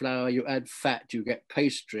water and flour, you add fat, you get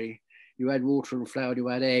pastry, you add water and flour, you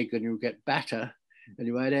add egg, and you get batter, and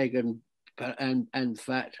you add egg and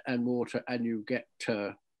fat and water, and you get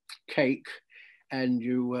cake, and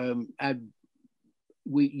you add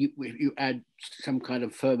you add some kind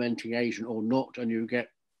of fermenting agent or not, and you get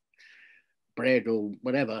bread or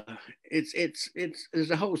whatever. There's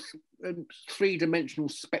a whole three-dimensional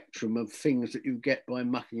spectrum of things that you get by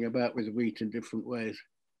mucking about with wheat in different ways.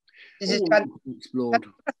 This is explored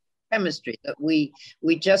chemistry that we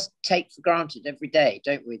just take for granted every day,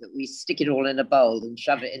 don't we? That we stick it all in a bowl and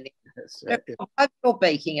shove it in the. How have your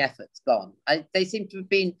baking efforts gone? They seem to have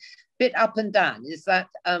been a bit up and down. Is that?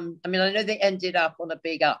 I mean, I know they ended up on a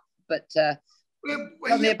big up, but tell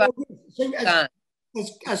me about.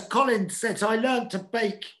 As Colin said, so I learned to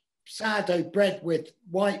bake sourdough bread with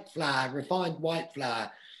white flour, refined white flour,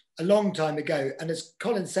 a long time ago. And as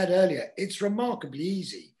Colin said earlier, it's remarkably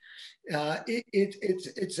easy.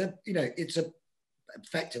 It's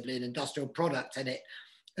effectively an industrial product, and it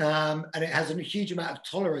has a huge amount of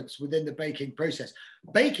tolerance within the baking process.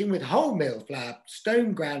 Baking with wholemeal flour,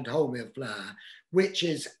 stone ground wholemeal flour, which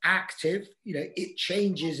is active, it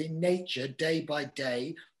changes in nature day by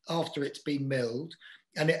day after it's been milled,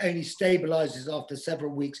 and it only stabilizes after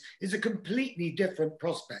several weeks, is a completely different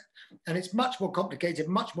prospect. And it's much more complicated,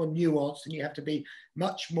 much more nuanced, and you have to be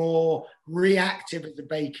much more reactive as a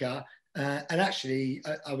baker, and actually,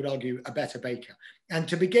 I would argue, a better baker. And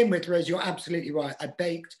to begin with, Rose, you're absolutely right. I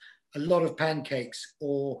baked a lot of pancakes,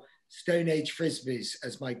 or Stone Age Frisbees,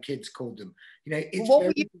 as my kids called them. It's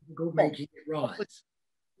very difficult making it rise.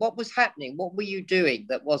 What was happening? What were you doing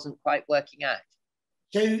that wasn't quite working out?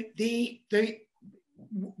 So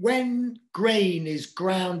when grain is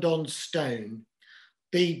ground on stone,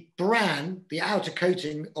 the bran, the outer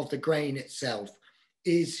coating of the grain itself,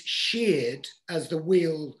 is sheared as the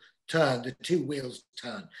wheel turn, the two wheels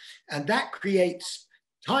turn. And that creates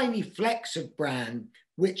tiny flecks of bran,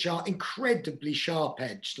 which are incredibly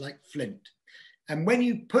sharp-edged, like flint. And when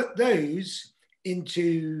you put those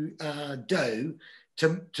into dough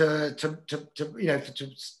to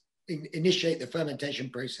initiate the fermentation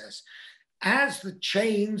process, as the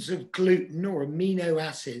chains of gluten or amino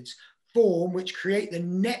acids form, which create the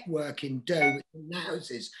network in dough, which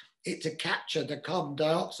allows it to capture the carbon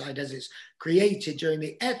dioxide as it's created during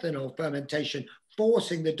the ethanol fermentation,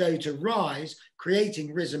 forcing the dough to rise,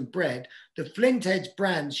 creating risen bread, the flint edge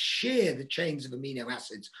brands shear the chains of amino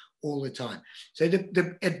acids all the time. So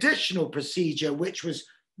the additional procedure, which was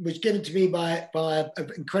given to me by an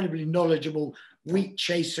incredibly knowledgeable wheat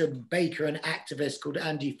chaser, baker, and activist called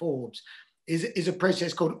Andy Forbes, is a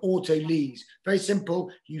process called autolyse. Very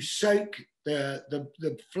simple. You soak the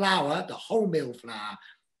flour, the wholemeal flour,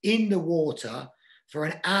 in the water for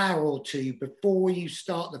an hour or two before you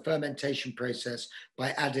start the fermentation process by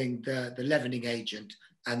adding the leavening agent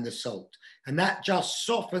and the salt. And that just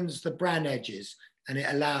softens the bran edges, and it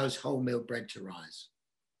allows wholemeal bread to rise.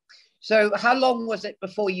 So how long was it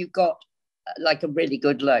before you got like a really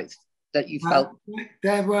good loaf that you felt?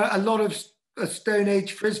 There were a lot of Stone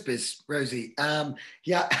Age Frisbees, Rosie.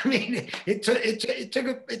 Yeah, I mean, it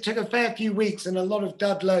took a fair few weeks and a lot of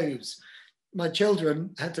dud loaves. My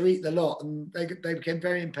children had to eat the lot, and they became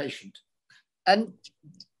very impatient. And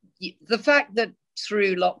the fact that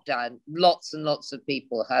through lockdown, lots and lots of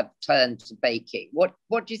people have turned to baking, what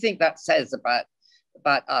do you think that says about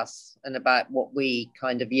about us and about what we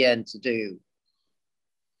kind of yearn to do?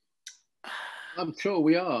 I'm sure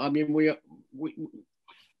we are. I mean,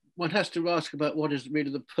 one has to ask about what is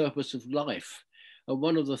really the purpose of life. And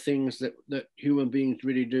one of the things that human beings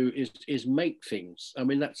really do is make things. I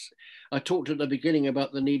mean, I talked at the beginning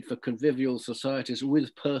about the need for convivial societies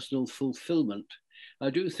with personal fulfillment. I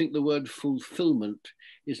do think the word fulfillment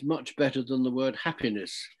is much better than the word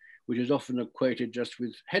happiness, which is often equated just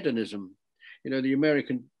with hedonism. You know, the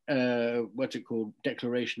American,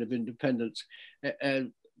 Declaration of Independence,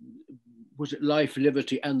 was it life,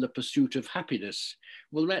 liberty, and the pursuit of happiness?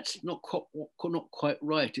 Well, that's not quite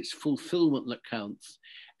right. It's fulfillment that counts.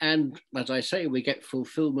 And as I say, we get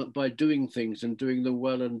fulfillment by doing things and doing them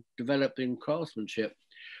well and developing craftsmanship.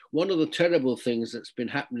 One of the terrible things that's been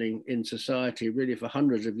happening in society really for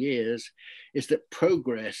hundreds of years is that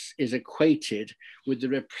progress is equated with the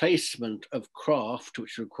replacement of craft,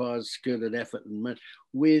 which requires skill and effort,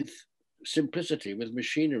 with simplicity, with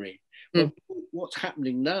machinery. But what's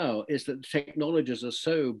happening now is that the technologies are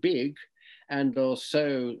so big and are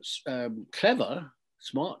so clever,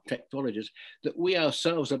 smart technologies, that we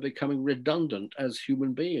ourselves are becoming redundant as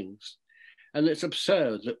human beings. And it's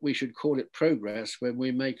absurd that we should call it progress when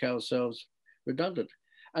we make ourselves redundant.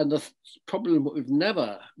 And the problem that we've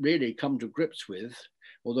never really come to grips with,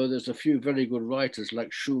 although there's a few very good writers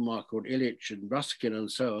like Schumacher and Illich and Ruskin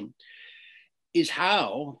and so on, is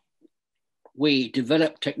how we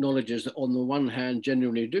develop technologies that on the one hand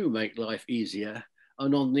genuinely do make life easier,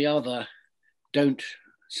 and on the other don't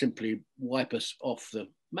simply wipe us off the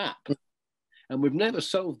map. And we've never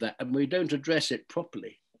solved that, and we don't address it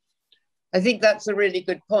properly. I think that's a really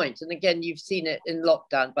good point. And again, you've seen it in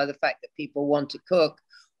lockdown by the fact that people want to cook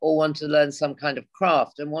or want to learn some kind of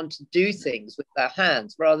craft and want to do things with their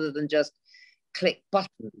hands rather than just click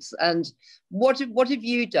buttons. And what have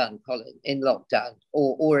you done, Colin, in lockdown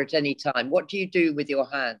or at any time? What do you do with your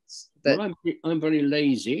hands? Well, I'm very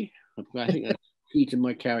lazy. I think that's key to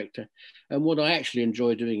my character. And what I actually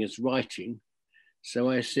enjoy doing is writing. So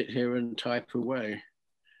I sit here and type away.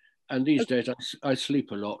 And these days I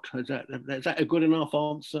sleep a lot. Is that a good enough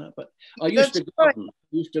answer? But I used to garden. I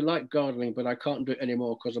used to like gardening, but I can't do it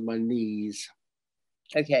anymore because of my knees.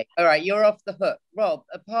 Okay, all right, you're off the hook. Rob,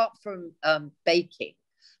 apart from baking,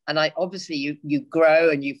 and obviously you grow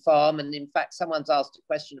and you farm, and in fact someone's asked a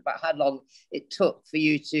question about how long it took for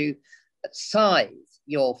you to size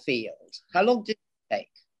your field. How long did it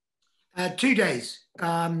take? 2 days.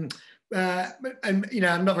 And you know,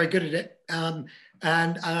 I'm not very good at it.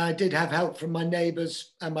 And I did have help from my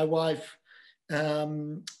neighbours and my wife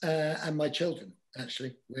and my children,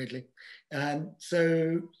 actually, weirdly.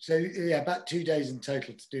 So yeah, about 2 days in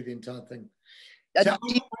total to do the entire thing. So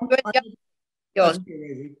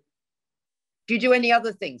do you do any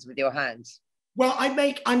other things with your hands? Well, I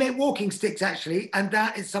make walking sticks, actually, and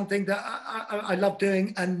that is something that I love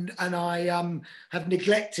doing, and I have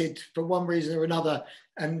neglected for one reason or another.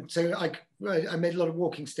 And so I made a lot of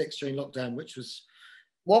walking sticks during lockdown, which was.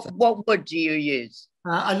 What wood do you use?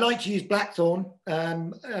 I like to use blackthorn.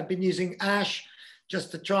 I've been using ash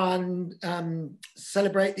just to try and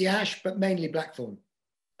celebrate the ash, but mainly blackthorn.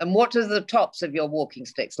 And what are the tops of your walking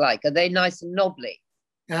sticks like? Are they nice and knobbly?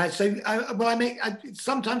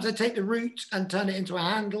 Sometimes I take the root and turn it into a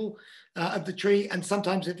handle of the tree, and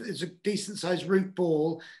sometimes if it's a decent sized root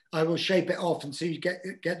ball, I will shape it off, and so you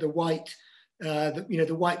get the white,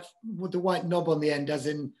 the white knob on the end, as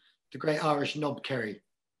in the great Irish knob kerry.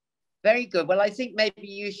 Very good. Well, I think maybe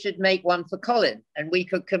you should make one for Colin, and we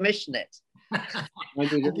could commission it. I'd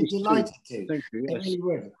be delighted to. Thank you. Yes. I really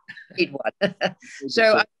would. Need one.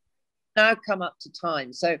 So I've now come up to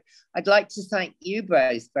time. So I'd like to thank you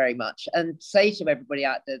both very much and say to everybody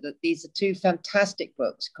out there that these are two fantastic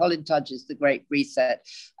books, Colin Tudge's The Great Reset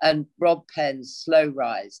and Rob Penn's Slow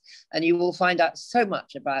Rise. And you will find out so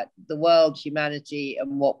much about the world, humanity,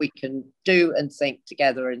 and what we can do and think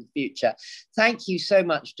together in the future. Thank you so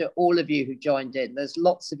much to all of you who joined in. There's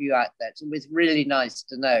lots of you out there. It was really nice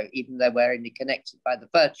to know, even though we're only connected by the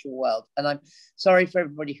virtual world. And I'm sorry for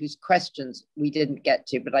everybody whose questions we didn't get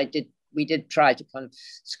to, but we did try to kind of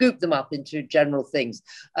scoop them up into general things.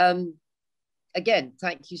 Again,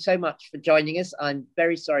 thank you so much for joining us. I'm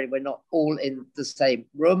very sorry we're not all in the same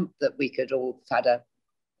room, that we could all have had a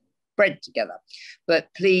bread together. But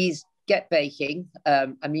please get baking.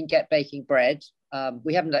 Get baking bread.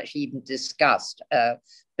 We haven't actually even discussed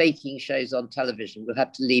baking shows on television. We'll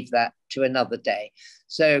have to leave that to another day.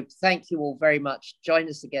 So thank you all very much. Join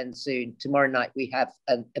us again soon. Tomorrow night we have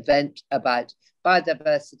an event about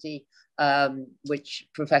biodiversity which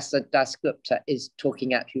Professor Dasgupta is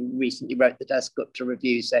talking at, who recently wrote the Dasgupta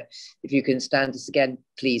Review. So if you can stand us again,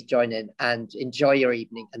 please join in and enjoy your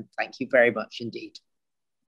evening. And thank you very much indeed.